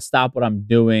 I'll stop what I'm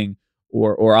doing,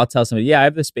 or I'll tell somebody, yeah, I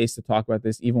have the space to talk about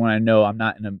this, even when I know I'm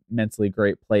not in a mentally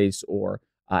great place, or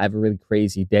I have a really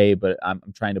crazy day, but I'm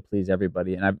trying to please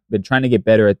everybody. And I've been trying to get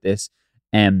better at this.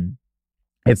 And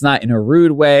it's not in a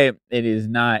rude way. It is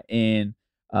not in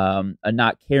a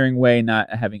not caring way, not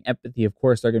having empathy. Of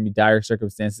course, there are going to be dire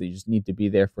circumstances that you just need to be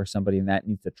there for somebody, and that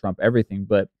needs to trump everything.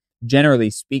 But generally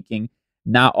speaking,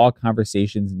 not all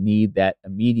conversations need that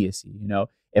immediacy. You know,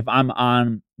 if I'm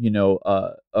on, you know,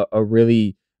 a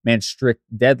really strict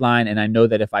deadline, and I know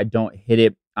that if I don't hit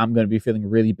it, I'm going to be feeling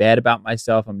really bad about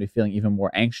myself, I'm going to be feeling even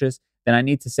more anxious, then I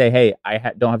need to say, hey,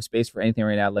 I don't have space for anything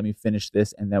right now. Let me finish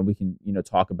this, and then we can, you know,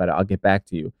 talk about it. I'll get back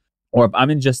to you. Or if I'm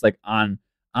in just like on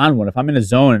one, if I'm in a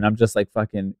zone and I'm just like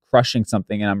fucking crushing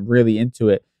something and I'm really into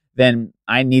it, then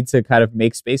I need to kind of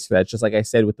make space for that. Just like I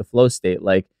said with the flow state,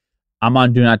 like, I'm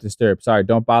on do not disturb. Sorry,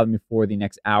 don't bother me for the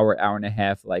next hour and a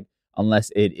half, like,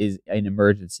 unless it is an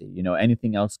emergency. You know,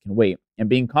 anything else can wait. And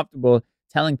being comfortable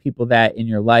telling people that in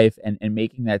your life and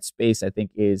making that space, I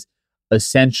think, is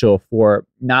essential for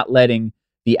not letting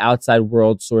the outside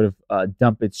world sort of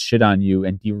dump its shit on you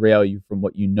and derail you from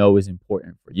what you know is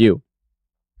important for you.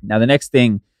 Now, the next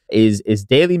thing is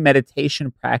daily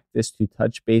meditation practice to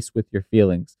touch base with your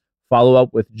feelings. Follow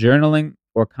up with journaling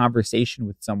or conversation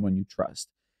with someone you trust.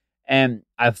 And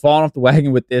I've fallen off the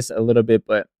wagon with this a little bit,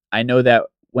 but I know that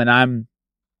when I'm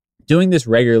doing this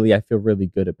regularly, I feel really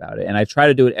good about it. And I try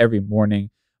to do it every morning.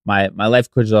 My life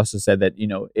coach has also said that, you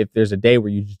know, if there's a day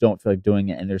where you just don't feel like doing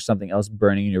it and there's something else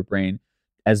burning in your brain,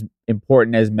 as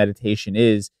important as meditation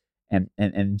is and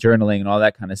journaling and all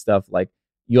that kind of stuff, like,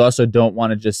 you also don't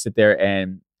want to just sit there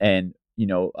and you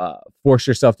know, force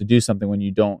yourself to do something when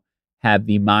you don't have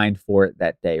the mind for it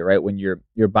that day, right? When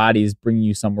your body is bringing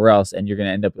you somewhere else, and you're going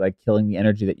to end up like killing the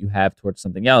energy that you have towards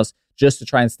something else just to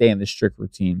try and stay in this strict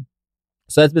routine.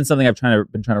 So that's been something I've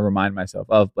been trying to remind myself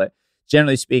of. But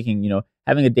generally speaking, you know,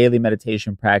 having a daily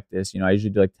meditation practice, you know, I usually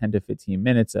do like 10 to 15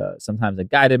 minutes, sometimes a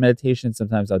guided meditation.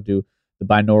 Sometimes I'll do the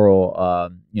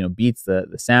binaural, you know, beats, the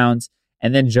sounds,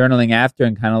 and then journaling after,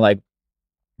 and kind of like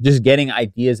just getting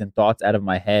ideas and thoughts out of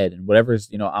my head and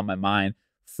whatever's, you know, on my mind,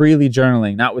 freely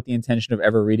journaling, not with the intention of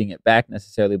ever reading it back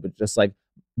necessarily, but just like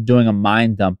doing a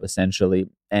mind dump essentially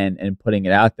and putting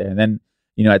it out there. And then,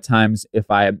 you know, at times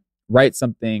if I write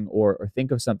something or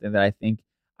think of something that I think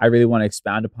I really want to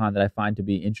expound upon, that I find to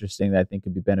be interesting, that I think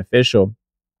could be beneficial,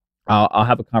 I'll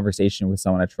have a conversation with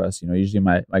someone I trust, you know, usually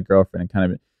my girlfriend, and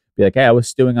kind of be like, hey, I was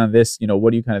stewing on this,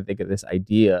 what do you kind of think of this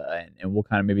idea? And we'll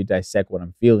kind of maybe dissect what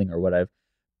I'm feeling or what I've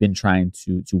been trying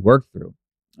to work through.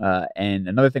 And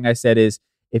another thing I said is,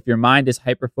 if your mind is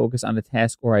hyper-focused on a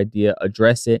task or idea,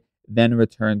 address it, then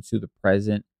return to the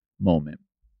present moment.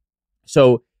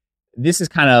 So this is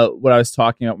kind of what I was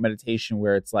talking about meditation,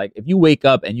 where it's like, if you wake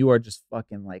up and you are just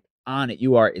fucking like on it,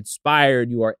 you are inspired,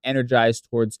 you are energized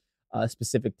towards a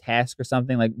specific task or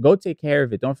something, like go take care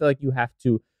of it. Don't feel like you have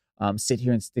to sit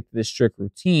here and stick to this strict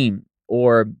routine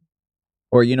or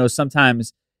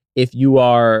sometimes if you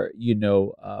are,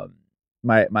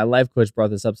 my life coach brought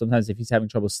this up. Sometimes if he's having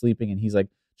trouble sleeping and he's like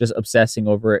just obsessing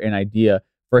over an idea,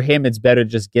 for him, it's better to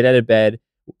just get out of bed.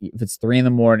 If it's 3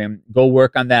 a.m, go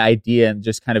work on that idea and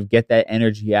just kind of get that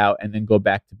energy out and then go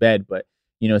back to bed. But,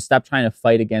 stop trying to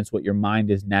fight against what your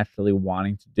mind is naturally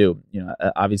wanting to do,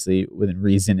 obviously within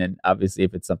reason and obviously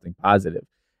if it's something positive.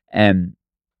 And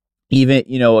even,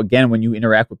 again, when you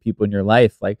interact with people in your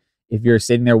life, like if you're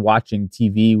sitting there watching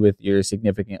TV with your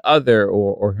significant other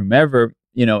or whomever,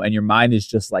 and your mind is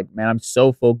just like, man, I'm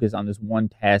so focused on this one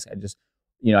task. I just,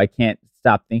 I can't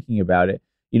stop thinking about it.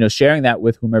 Sharing that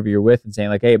with whomever you're with and saying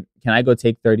like, hey, can I go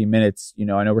take 30 minutes? I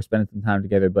know we're spending some time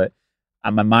together, but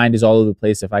my mind is all over the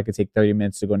place. If I could take 30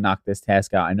 minutes to go knock this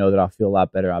task out, I know that I'll feel a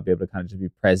lot better. I'll be able to kind of just be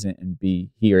present and be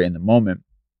here in the moment.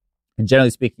 And generally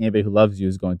speaking, anybody who loves you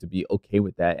is going to be okay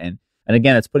with that. And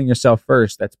again, that's putting yourself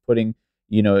first. That's putting,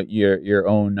 your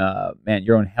own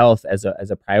your own health as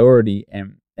a priority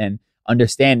and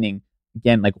understanding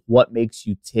again, like what makes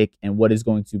you tick and what is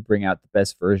going to bring out the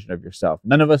best version of yourself.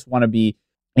 None of us want to be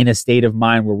in a state of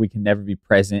mind where we can never be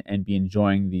present and be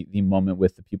enjoying the moment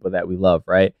with the people that we love,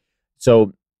 right?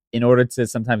 So in order to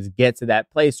sometimes get to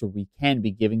that place where we can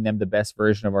be giving them the best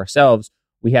version of ourselves,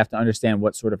 we have to understand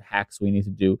what sort of hacks we need to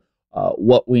do,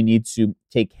 what we need to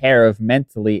take care of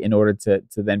mentally in order to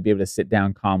then be able to sit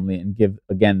down calmly and give,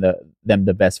 again, them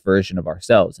the best version of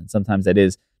ourselves. And sometimes that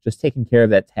is just taking care of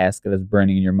that task that is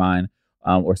burning in your mind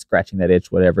or scratching that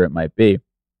itch, whatever it might be.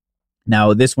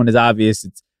 Now, this one is obvious.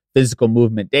 It's physical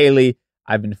movement daily.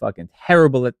 I've been fucking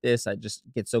terrible at this. I just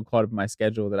get so caught up in my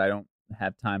schedule that I don't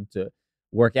have time to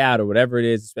work out or whatever it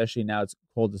is, especially now it's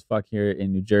cold as fuck here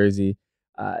in New Jersey.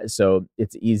 So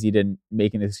it's easy to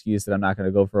make an excuse that I'm not going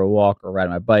to go for a walk or ride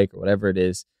my bike or whatever it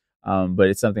is. But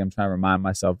it's something I'm trying to remind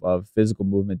myself of. Physical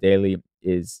movement daily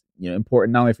is,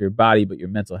 important not only for your body, but your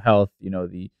mental health,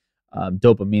 the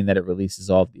dopamine that it releases,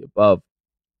 all of the above.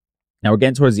 Now we're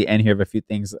getting towards the end here of a few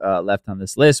things left on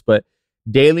this list, but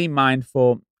daily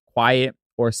mindful, quiet,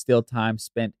 or still time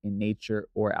spent in nature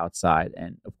or outside.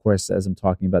 And of course, as I'm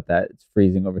talking about that, it's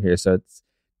freezing over here, so it's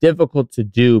difficult to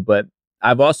do. But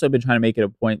I've also been trying to make it a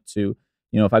point to,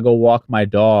 if I go walk my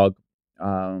dog,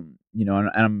 and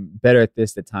I'm better at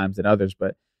this at times than others,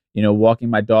 but, walking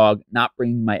my dog, not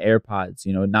bringing my AirPods,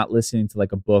 not listening to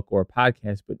like a book or a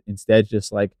podcast, but instead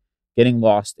just like getting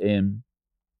lost in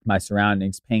my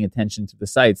surroundings, paying attention to the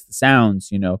sights, the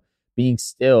sounds, being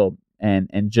still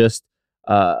and just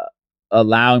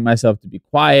allowing myself to be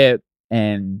quiet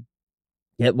and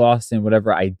get lost in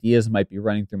whatever ideas might be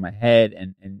running through my head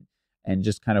and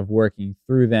just kind of working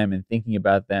through them and thinking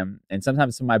about them. And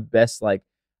sometimes some of my best like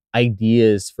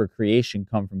ideas for creation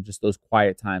come from just those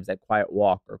quiet times, that quiet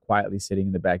walk or quietly sitting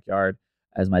in the backyard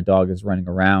as my dog is running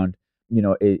around,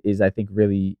 is I think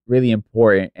really, really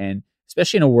important. And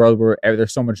especially in a world where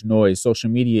there's so much noise, social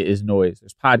media is noise,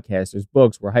 there's podcasts, there's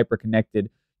books, we're hyper connected.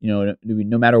 No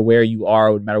matter where you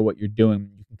are, no matter what you're doing,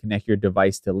 you can connect your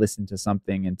device to listen to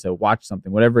something and to watch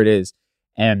something, whatever it is.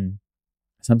 And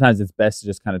sometimes it's best to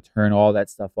just kind of turn all that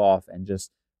stuff off and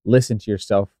just listen to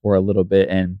yourself for a little bit.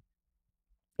 And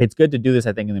it's good to do this,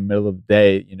 I think, in the middle of the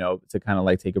day, to kind of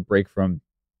like take a break from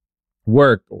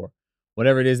work or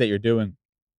whatever it is that you're doing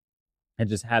and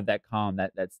just have that calm,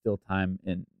 that still time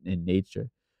in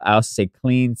nature. I also say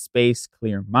clean space,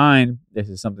 clear mind. This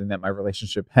is something that my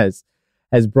relationship has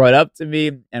brought up to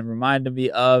me and reminded me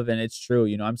of. And it's true.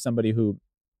 I'm somebody who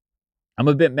I'm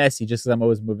a bit messy just because I'm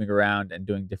always moving around and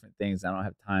doing different things. I don't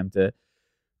have time to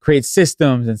create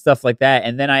systems and stuff like that.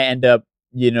 And then I end up,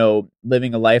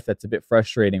 living a life that's a bit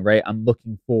frustrating, right? I'm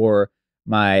looking for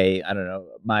my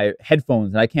headphones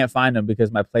and I can't find them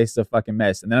because my place is a fucking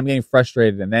mess. And then I'm getting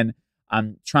frustrated. And then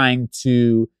I'm trying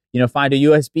to, find a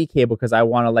USB cable because I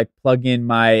want to like plug in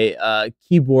my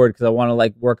keyboard because I want to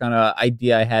like work on an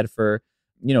idea I had for,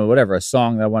 whatever, a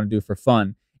song that I want to do for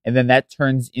fun. And then that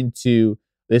turns into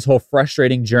this whole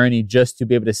frustrating journey just to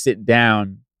be able to sit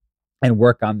down and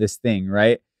work on this thing,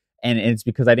 right? And it's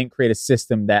because I didn't create a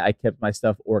system that I kept my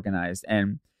stuff organized.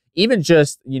 And, even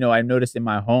just, I noticed in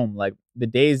my home, like the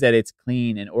days that it's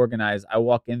clean and organized, I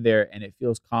walk in there and it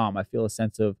feels calm. I feel a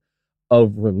sense of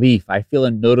relief. I feel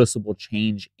a noticeable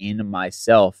change in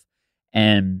myself.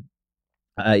 And,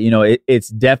 it's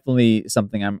definitely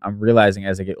something I'm realizing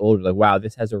as I get older, like, wow,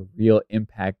 this has a real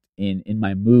impact in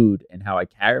my mood and how I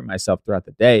carry myself throughout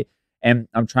the day. And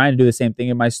I'm trying to do the same thing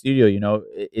in my studio.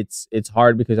 It's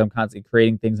hard because I'm constantly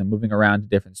creating things and moving around to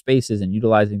different spaces and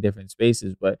utilizing different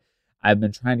spaces. But I've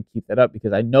been trying to keep that up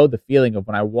because I know the feeling of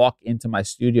when I walk into my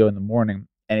studio in the morning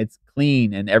and it's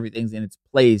clean and everything's in its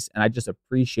place. And I just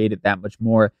appreciate it that much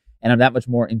more. And I'm that much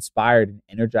more inspired and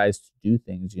energized to do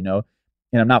things,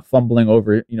 and I'm not fumbling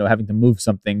over, having to move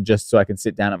something just so I can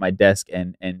sit down at my desk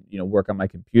and work on my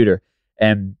computer.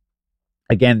 And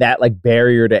again, that like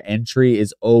barrier to entry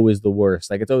is always the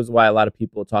worst. Like it's always why a lot of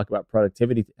people talk about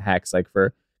productivity hacks, like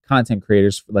for content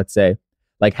creators, let's say,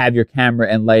 like have your camera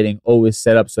and lighting always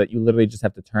set up so that you literally just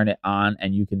have to turn it on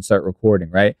and you can start recording,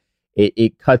 right?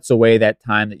 It cuts away that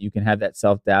time that you can have that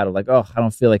self-doubt of like, oh, I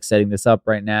don't feel like setting this up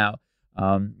right now.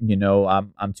 I'm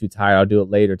too tired. I'll do it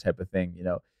later type of thing,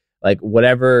 like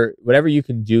whatever you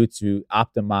can do to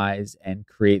optimize and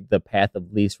create the path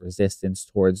of least resistance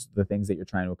towards the things that you're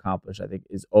trying to accomplish, I think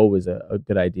is always a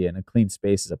good idea. And a clean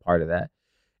space is a part of that.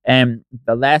 And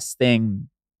the last thing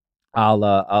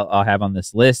I'll have on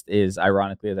this list is,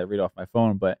 ironically, as I read off my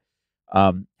phone, but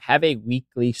have a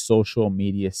weekly social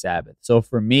media Sabbath. So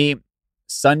for me,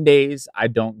 Sundays, I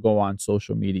don't go on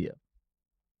social media.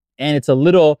 And it's a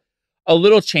little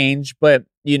change, but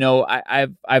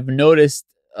I've noticed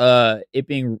it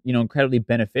being, incredibly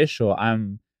beneficial.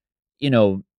 I'm,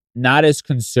 not as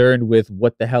concerned with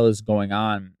what the hell is going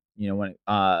on, when,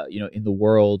 in the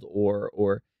world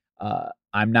or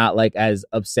I'm not like as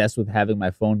obsessed with having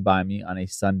my phone by me on a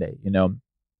Sunday.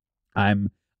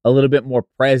 I'm a little bit more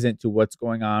present to what's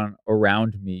going on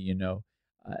around me.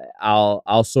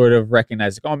 I'll sort of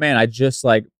recognize like, oh man, I just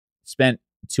like spent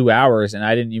 2 hours and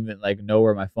I didn't even like know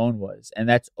where my phone was. And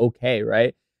that's okay.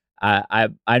 Right.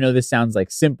 I know this sounds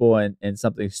like simple and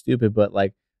something stupid, but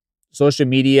like social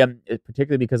media,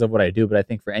 particularly because of what I do, but I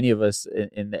think for any of us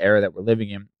in the era that we're living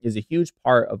in, is a huge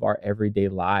part of our everyday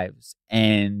lives.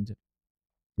 And,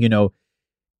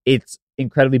 it's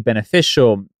incredibly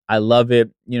beneficial. I love it,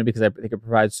 because I think it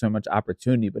provides so much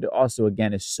opportunity, but it also,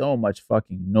 again, is so much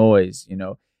fucking noise,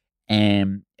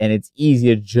 and it's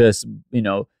easy to just,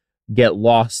 get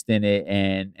lost in it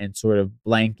and sort of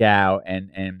blank out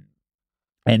and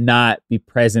not be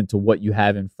present to what you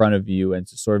have in front of you and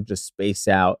to sort of just space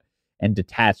out and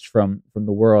detach from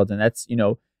the world. And that's,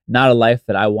 not a life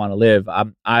that I want to live.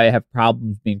 I have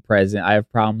problems being present. I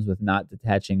have problems with not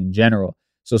detaching in general.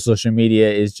 So social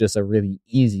media is just a really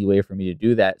easy way for me to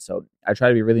do that. So I try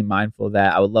to be really mindful of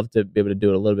that. I would love to be able to do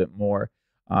it a little bit more.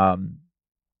 But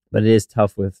it is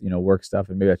tough with, work stuff,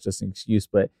 and maybe that's just an excuse,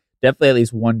 but definitely at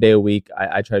least one day a week.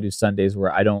 I try to do Sundays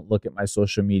where I don't look at my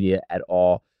social media at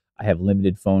all. I have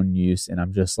limited phone use, and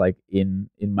I'm just like in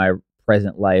my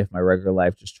present life, my regular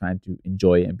life, just trying to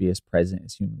enjoy it and be as present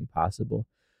as humanly possible.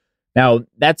 Now,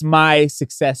 that's my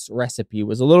success recipe. It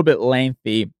was a little bit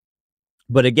lengthy,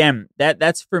 but again,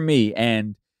 that's for me.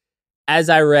 And as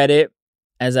I read it,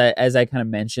 as I kind of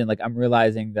mentioned, like I'm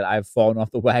realizing that I've fallen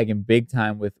off the wagon big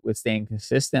time with staying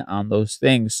consistent on those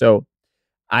things. So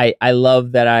I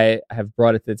love that I have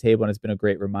brought it to the table, and it's been a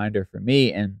great reminder for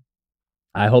me. And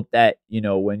I hope that,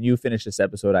 when you finish this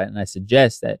episode, I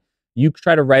suggest that you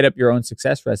try to write up your own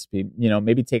success recipe,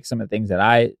 maybe take some of the things that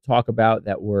I talk about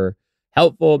that were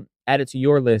helpful, add it to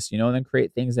your list, and then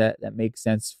create things that make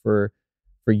sense for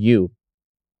you.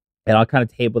 And I'll kind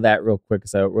of table that real quick.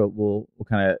 So we'll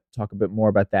kind of talk a bit more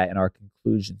about that in our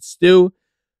conclusion stew.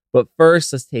 But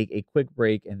first, let's take a quick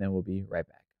break, and then we'll be right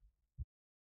back.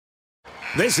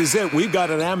 This is it. We've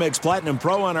got an Amex Platinum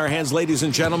Pro on our hands, ladies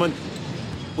and gentlemen.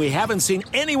 We haven't seen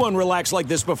anyone relax like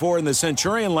this before in the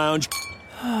Centurion Lounge.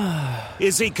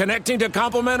 Is he connecting to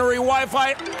complimentary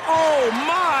Wi-Fi? Oh,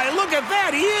 my. Look at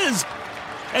that. He is.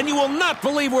 And you will not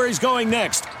believe where he's going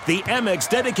next. The Amex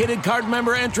dedicated card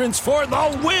member entrance for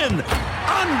the win.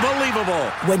 Unbelievable.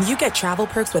 When you get travel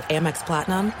perks with Amex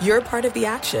Platinum, you're part of the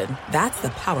action. That's the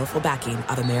powerful backing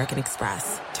of American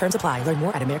Express. Terms apply. Learn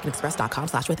more at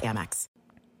americanexpress.com/withAmex.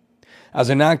 As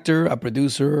an actor, a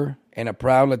producer, and a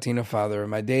proud Latino father,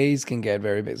 my days can get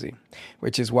very busy,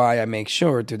 which is why I make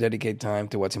sure to dedicate time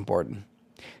to what's important,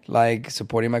 like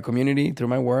supporting my community through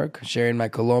my work, sharing my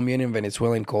Colombian and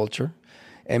Venezuelan culture,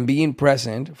 and being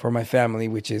present for my family,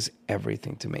 which is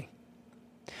everything to me.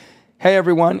 Hey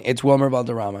everyone, it's Wilmer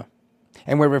Valderrama.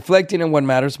 And we're reflecting on what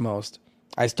matters most.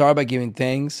 I start by giving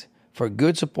thanks for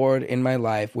good support in my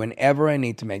life whenever I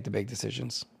need to make the big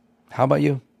decisions. How about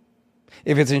you?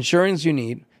 If it's insurance you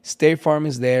need, State Farm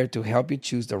is there to help you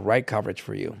choose the right coverage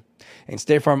for you. And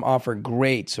State Farm offers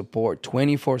great support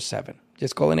 24/7.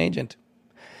 Just call an agent.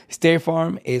 State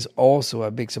Farm is also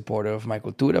a big supporter of My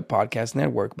Cultura podcast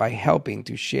network by helping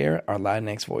to share our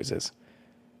Latinx voices.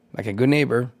 Like a good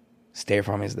neighbor, State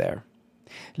Farm is there.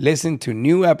 Listen to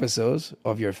new episodes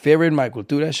of your favorite My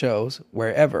Cultura shows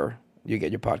wherever you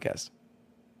get your podcasts.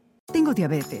 Tengo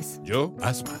diabetes. Yo,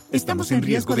 asma. Estamos en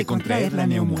riesgo de contraer la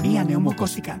neumonía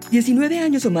neumocócica. 19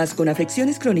 años o más con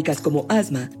afecciones crónicas como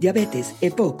asma, diabetes,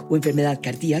 EPOC o enfermedad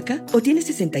cardíaca, o tienes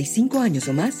 65 años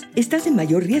o más, estás en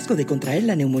mayor riesgo de contraer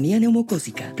la neumonía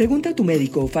neumocócica. Pregunta a tu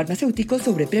médico o farmacéutico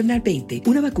sobre Prevnar 20,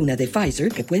 una vacuna de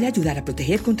Pfizer que puede ayudar a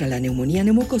proteger contra la neumonía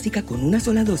neumocócica con una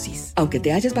sola dosis. Aunque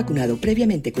te hayas vacunado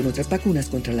previamente con otras vacunas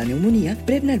contra la neumonía,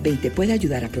 Prevnar 20 puede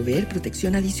ayudar a proveer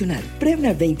protección adicional.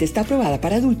 Prevnar 20 está aprobada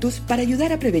para adultos para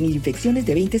ayudar a prevenir infecciones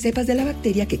de 20 cepas de la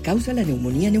bacteria que causa la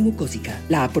neumonía neumocócica.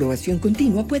 La aprobación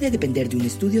continua puede depender de un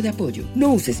estudio de apoyo.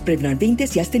 No uses Prevnar 20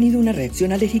 si has tenido una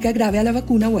reacción alérgica grave a la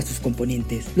vacuna o a sus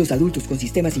componentes. Los adultos con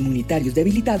sistemas inmunitarios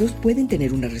debilitados pueden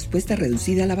tener una respuesta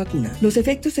reducida a la vacuna. Los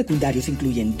efectos secundarios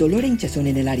incluyen dolor e hinchazón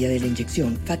en el área de la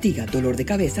inyección, fatiga, dolor de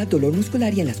cabeza, dolor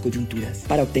muscular y en las coyunturas.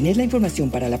 Para obtener la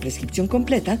información para la prescripción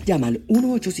completa, llama al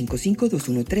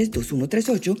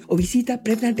 1-855-213-2138 o visita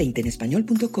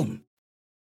Prevnar20enespañol.com.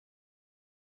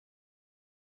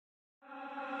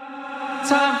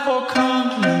 Time for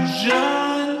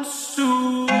conclusions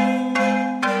soon.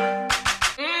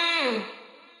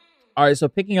 All right, so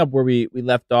picking up where we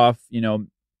left off,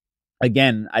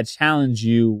 again, I challenge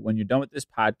you when you're done with this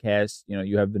podcast,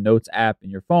 you have the Notes app in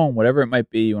your phone, whatever it might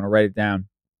be, you want to write it down.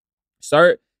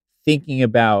 Start thinking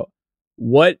about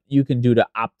what you can do to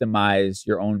optimize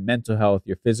your own mental health,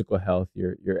 your physical health,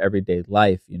 your everyday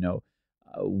life.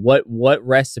 What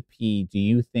recipe do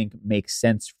you think makes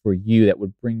sense for you that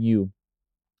would bring you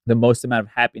the most amount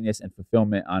of happiness and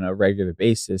fulfillment on a regular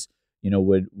basis,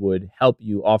 would help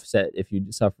you offset if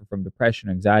you suffer from depression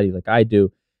or anxiety like I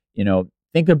do.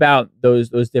 Think about those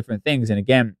different things. And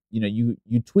again, you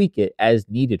tweak it as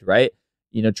needed, right?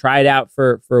 Try it out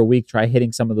for a week, try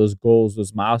hitting some of those goals,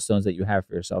 those milestones that you have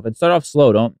for yourself, and start off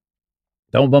slow. Don't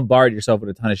bombard yourself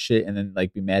with a ton of shit and then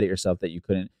be mad at yourself that you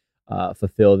couldn't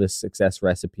fulfill this success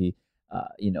recipe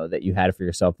that you had for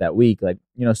yourself that week.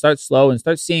 Start slow and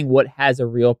start seeing what has a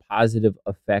real positive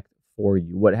effect for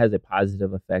you, what has a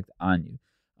positive effect on you.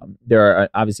 There are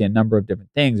obviously a number of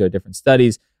different things. There are different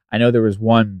studies. I know there was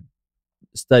one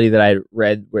study that I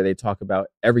read where they talk about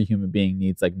every human being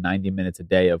needs 90 minutes a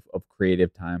day of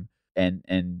creative time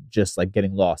and just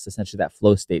getting lost, essentially that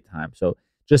flow state time. So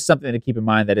just something to keep in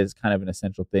mind that is kind of an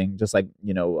essential thing, just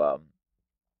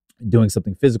doing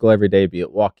something physical every day, be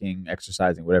it walking,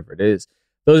 exercising, whatever it is.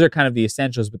 Those are kind of the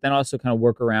essentials, but then also kind of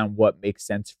work around what makes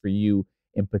sense for you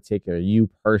in particular, you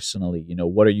personally.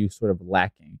 What are you sort of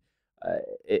lacking?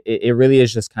 It really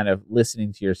is just kind of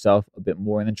listening to yourself a bit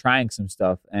more and then trying some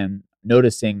stuff and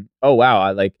noticing, oh,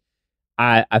 wow,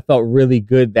 I felt really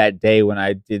good that day when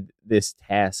I did this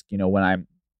task, when I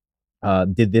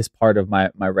did this part of my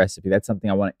recipe. That's something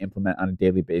I want to implement on a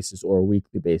daily basis or a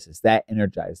weekly basis. That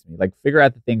energized me. Figure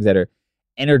out the things that are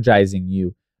energizing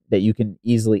you that you can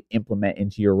easily implement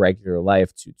into your regular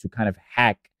life to kind of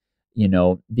hack,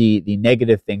 the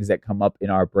negative things that come up in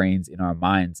our brains, in our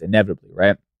minds, inevitably,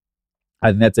 right? I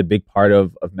think that's a big part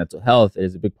of mental health. It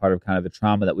is a big part of kind of the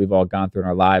trauma that we've all gone through in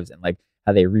our lives and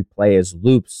how they replay as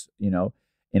loops,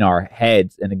 in our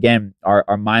heads. And again,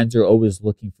 our minds are always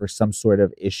looking for some sort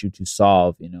of issue to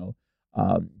solve,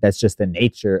 that's just the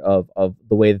nature of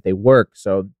the way that they work.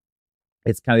 So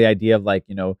it's kind of the idea of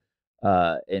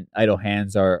in idle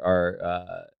hands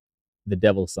are the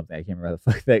devil's something. I can't remember how the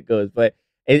fuck that goes, but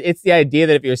it's the idea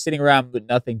that if you're sitting around with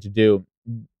nothing to do,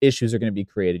 issues are going to be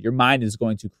created. Your mind is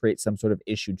going to create some sort of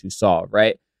issue to solve,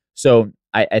 right? So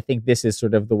I think this is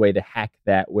sort of the way to hack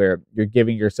that, where you're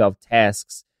giving yourself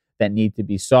tasks that need to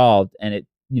be solved, and it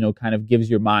kind of gives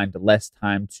your mind less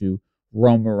time to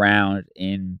roam around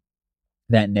in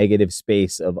that negative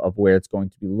space of where it's going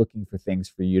to be looking for things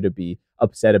for you to be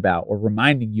upset about, or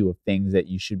reminding you of things that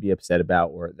you should be upset about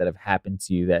or that have happened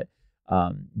to you that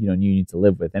you need to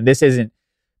live with. And this isn't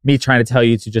me trying to tell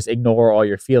you to just ignore all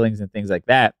your feelings and things like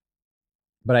that,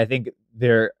 but I think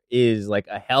there is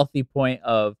a healthy point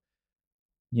of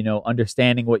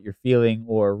understanding what you're feeling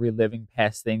or reliving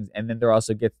past things. And then there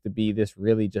also gets to be this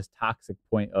really just toxic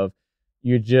point of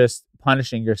you're just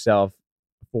punishing yourself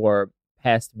for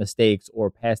past mistakes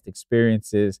or past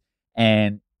experiences.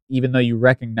 And even though you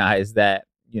recognize that,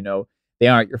 they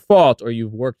aren't your fault, or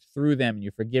you've worked through them and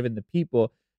you've forgiven the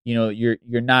people,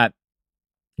 you're not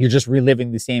you're just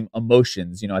reliving the same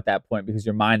emotions, at that point, because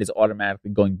your mind is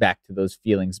automatically going back to those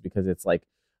feelings because it's like,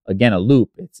 again, a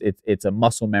loop. It's a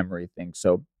muscle memory thing.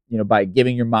 So, by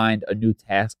giving your mind a new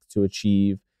task to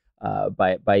achieve,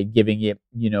 by giving it,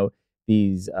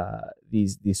 these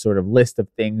sort of list of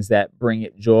things that bring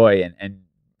it joy and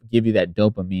give you that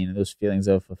dopamine and those feelings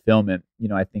of fulfillment,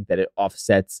 I think that it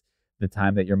offsets the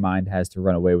time that your mind has to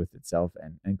run away with itself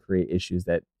and create issues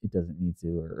that it doesn't need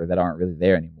to or that aren't really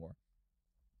there anymore.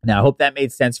 Now, I hope that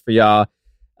made sense for y'all.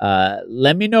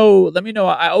 Let me know.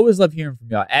 I always love hearing from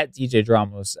y'all at DJ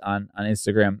Dramos on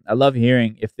Instagram. I love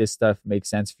hearing if this stuff makes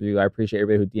sense for you. I appreciate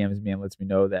everybody who DMs me and lets me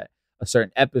know that a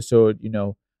certain episode,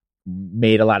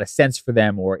 made a lot of sense for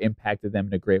them or impacted them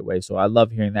in a great way. So I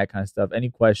love hearing that kind of stuff. Any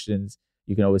questions,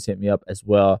 you can always hit me up as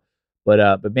well.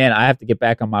 But man, I have to get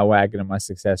back on my wagon and my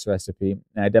success recipe.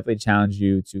 And I definitely challenge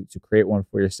you to create one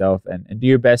for yourself and do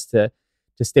your best to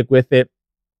stick with it.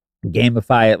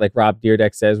 Gamify it, like Rob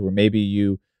Dyrdek says, where maybe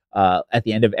you at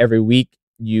the end of every week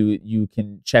you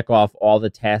can check off all the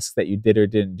tasks that you did or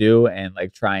didn't do and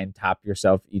like try and top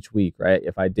yourself each week, right?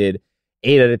 If I did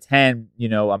 8 out of 10,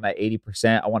 I'm at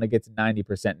 80%. I want to get to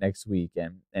 90% next week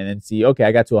and then see, okay,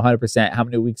 I got to 100%. How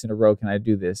many weeks in a row can I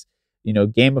do this?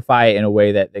 Gamify it in a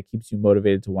way that keeps you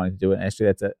motivated to wanting to do it. And actually,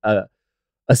 that's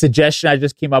a suggestion I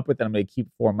just came up with that I'm going to keep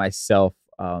for myself.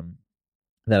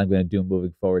 That I'm going to do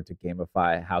moving forward to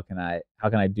gamify. How can I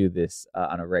do this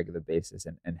on a regular basis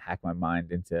and hack my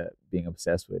mind into being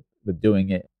obsessed with doing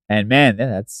it? And man,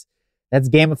 that's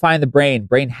gamifying the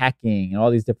brain hacking, and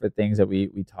all these different things that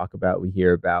we talk about, we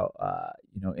hear about,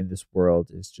 in this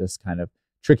world is just kind of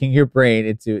tricking your brain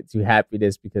into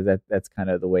happiness, because that's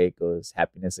kind of the way it goes.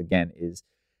 Happiness, again, is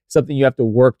something you have to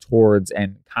work towards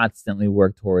and constantly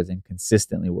work towards and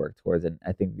consistently work towards. And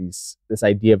I think this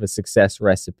idea of a success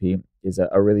recipe is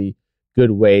a really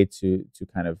good way to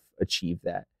kind of achieve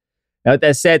that. Now, with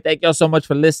that said, thank y'all so much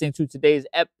for listening to today's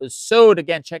episode.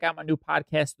 Again, check out my new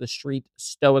podcast, The Street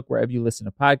Stoic, wherever you listen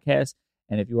to podcasts.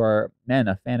 And if you are,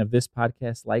 a fan of this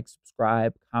podcast, like,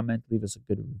 subscribe, comment, leave us a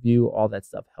good review. All that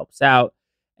stuff helps out.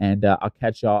 And I'll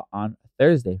catch y'all on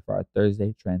Thursday for our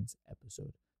Thursday Trends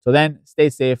episode. So then,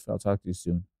 stay safe. I'll talk to you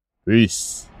soon.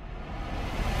 Peace.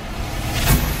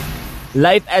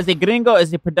 Life as a Gringo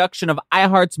is a production of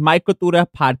iHeart's My Cultura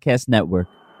Podcast Network.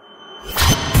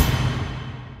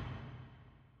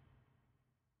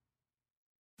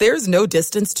 There's no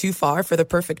distance too far for the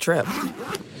perfect trip.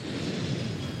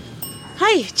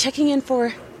 Hi, checking in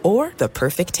for... Or the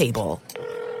perfect table.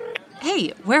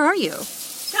 Hey, where are you?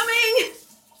 Coming!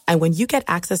 And when you get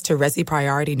access to Resi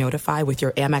Priority Notify with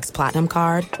your Amex Platinum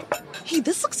card... Hey,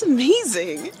 this looks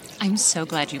amazing. I'm so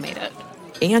glad you made it.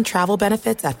 And travel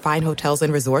benefits at fine hotels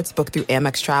and resorts booked through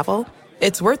Amex Travel,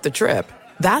 it's worth the trip.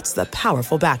 That's the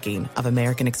powerful backing of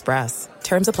American Express.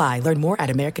 Terms apply. Learn more at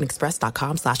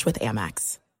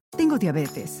americanexpress.com/withAmex. Tengo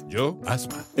diabetes. Yo,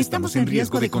 asma. Estamos en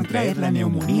riesgo de contraer la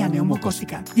neumonía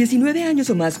neumocócica. 19 años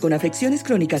o más con afecciones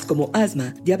crónicas como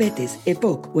asma, diabetes,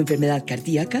 EPOC o enfermedad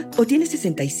cardíaca, o tienes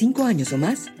 65 años o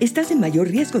más, estás en mayor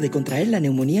riesgo de contraer la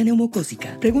neumonía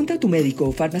neumocócica. Pregunta a tu médico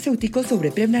o farmacéutico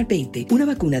sobre Prevnar 20, una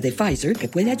vacuna de Pfizer que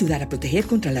puede ayudar a proteger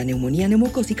contra la neumonía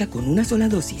neumocócica con una sola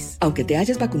dosis. Aunque te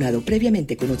hayas vacunado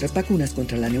previamente con otras vacunas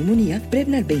contra la neumonía,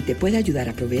 Prevnar 20 puede ayudar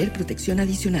a proveer protección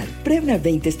adicional. Prevnar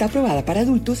 20 está aprobada para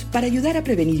adultos para ayudar a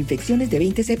prevenir infecciones de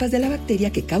 20 cepas de la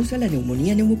bacteria que causa la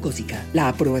neumonía neumocócica. La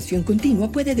aprobación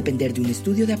continua puede depender de un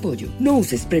estudio de apoyo. No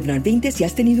uses Prevnar 20 si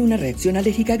has tenido una reacción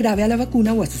alérgica grave a la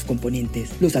vacuna o a sus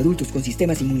componentes. Los adultos con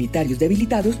sistemas inmunitarios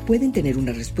debilitados pueden tener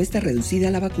una respuesta reducida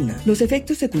a la vacuna. Los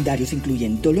efectos secundarios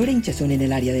incluyen dolor e hinchazón en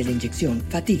el área de la inyección,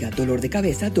 fatiga, dolor de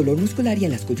cabeza, dolor muscular y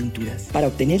en las coyunturas. Para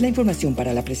obtener la información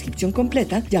para la prescripción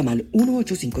completa, llama al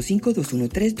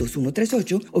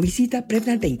 1-855-213-2138 o visita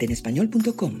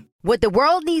Prevnar20enespañol.com. What the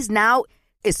world needs now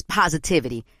is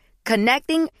positivity.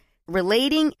 Connecting,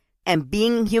 relating, and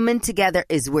being human together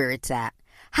is where it's at.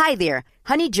 Hi there,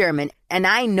 Honey German, and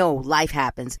I know life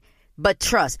happens, but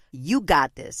trust, you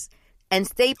got this. And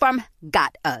State Farm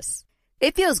got us.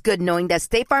 It feels good knowing that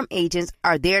State Farm agents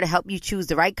are there to help you choose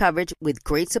the right coverage with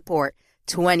great support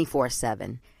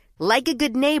 24/7. Like a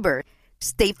good neighbor,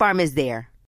 State Farm is there.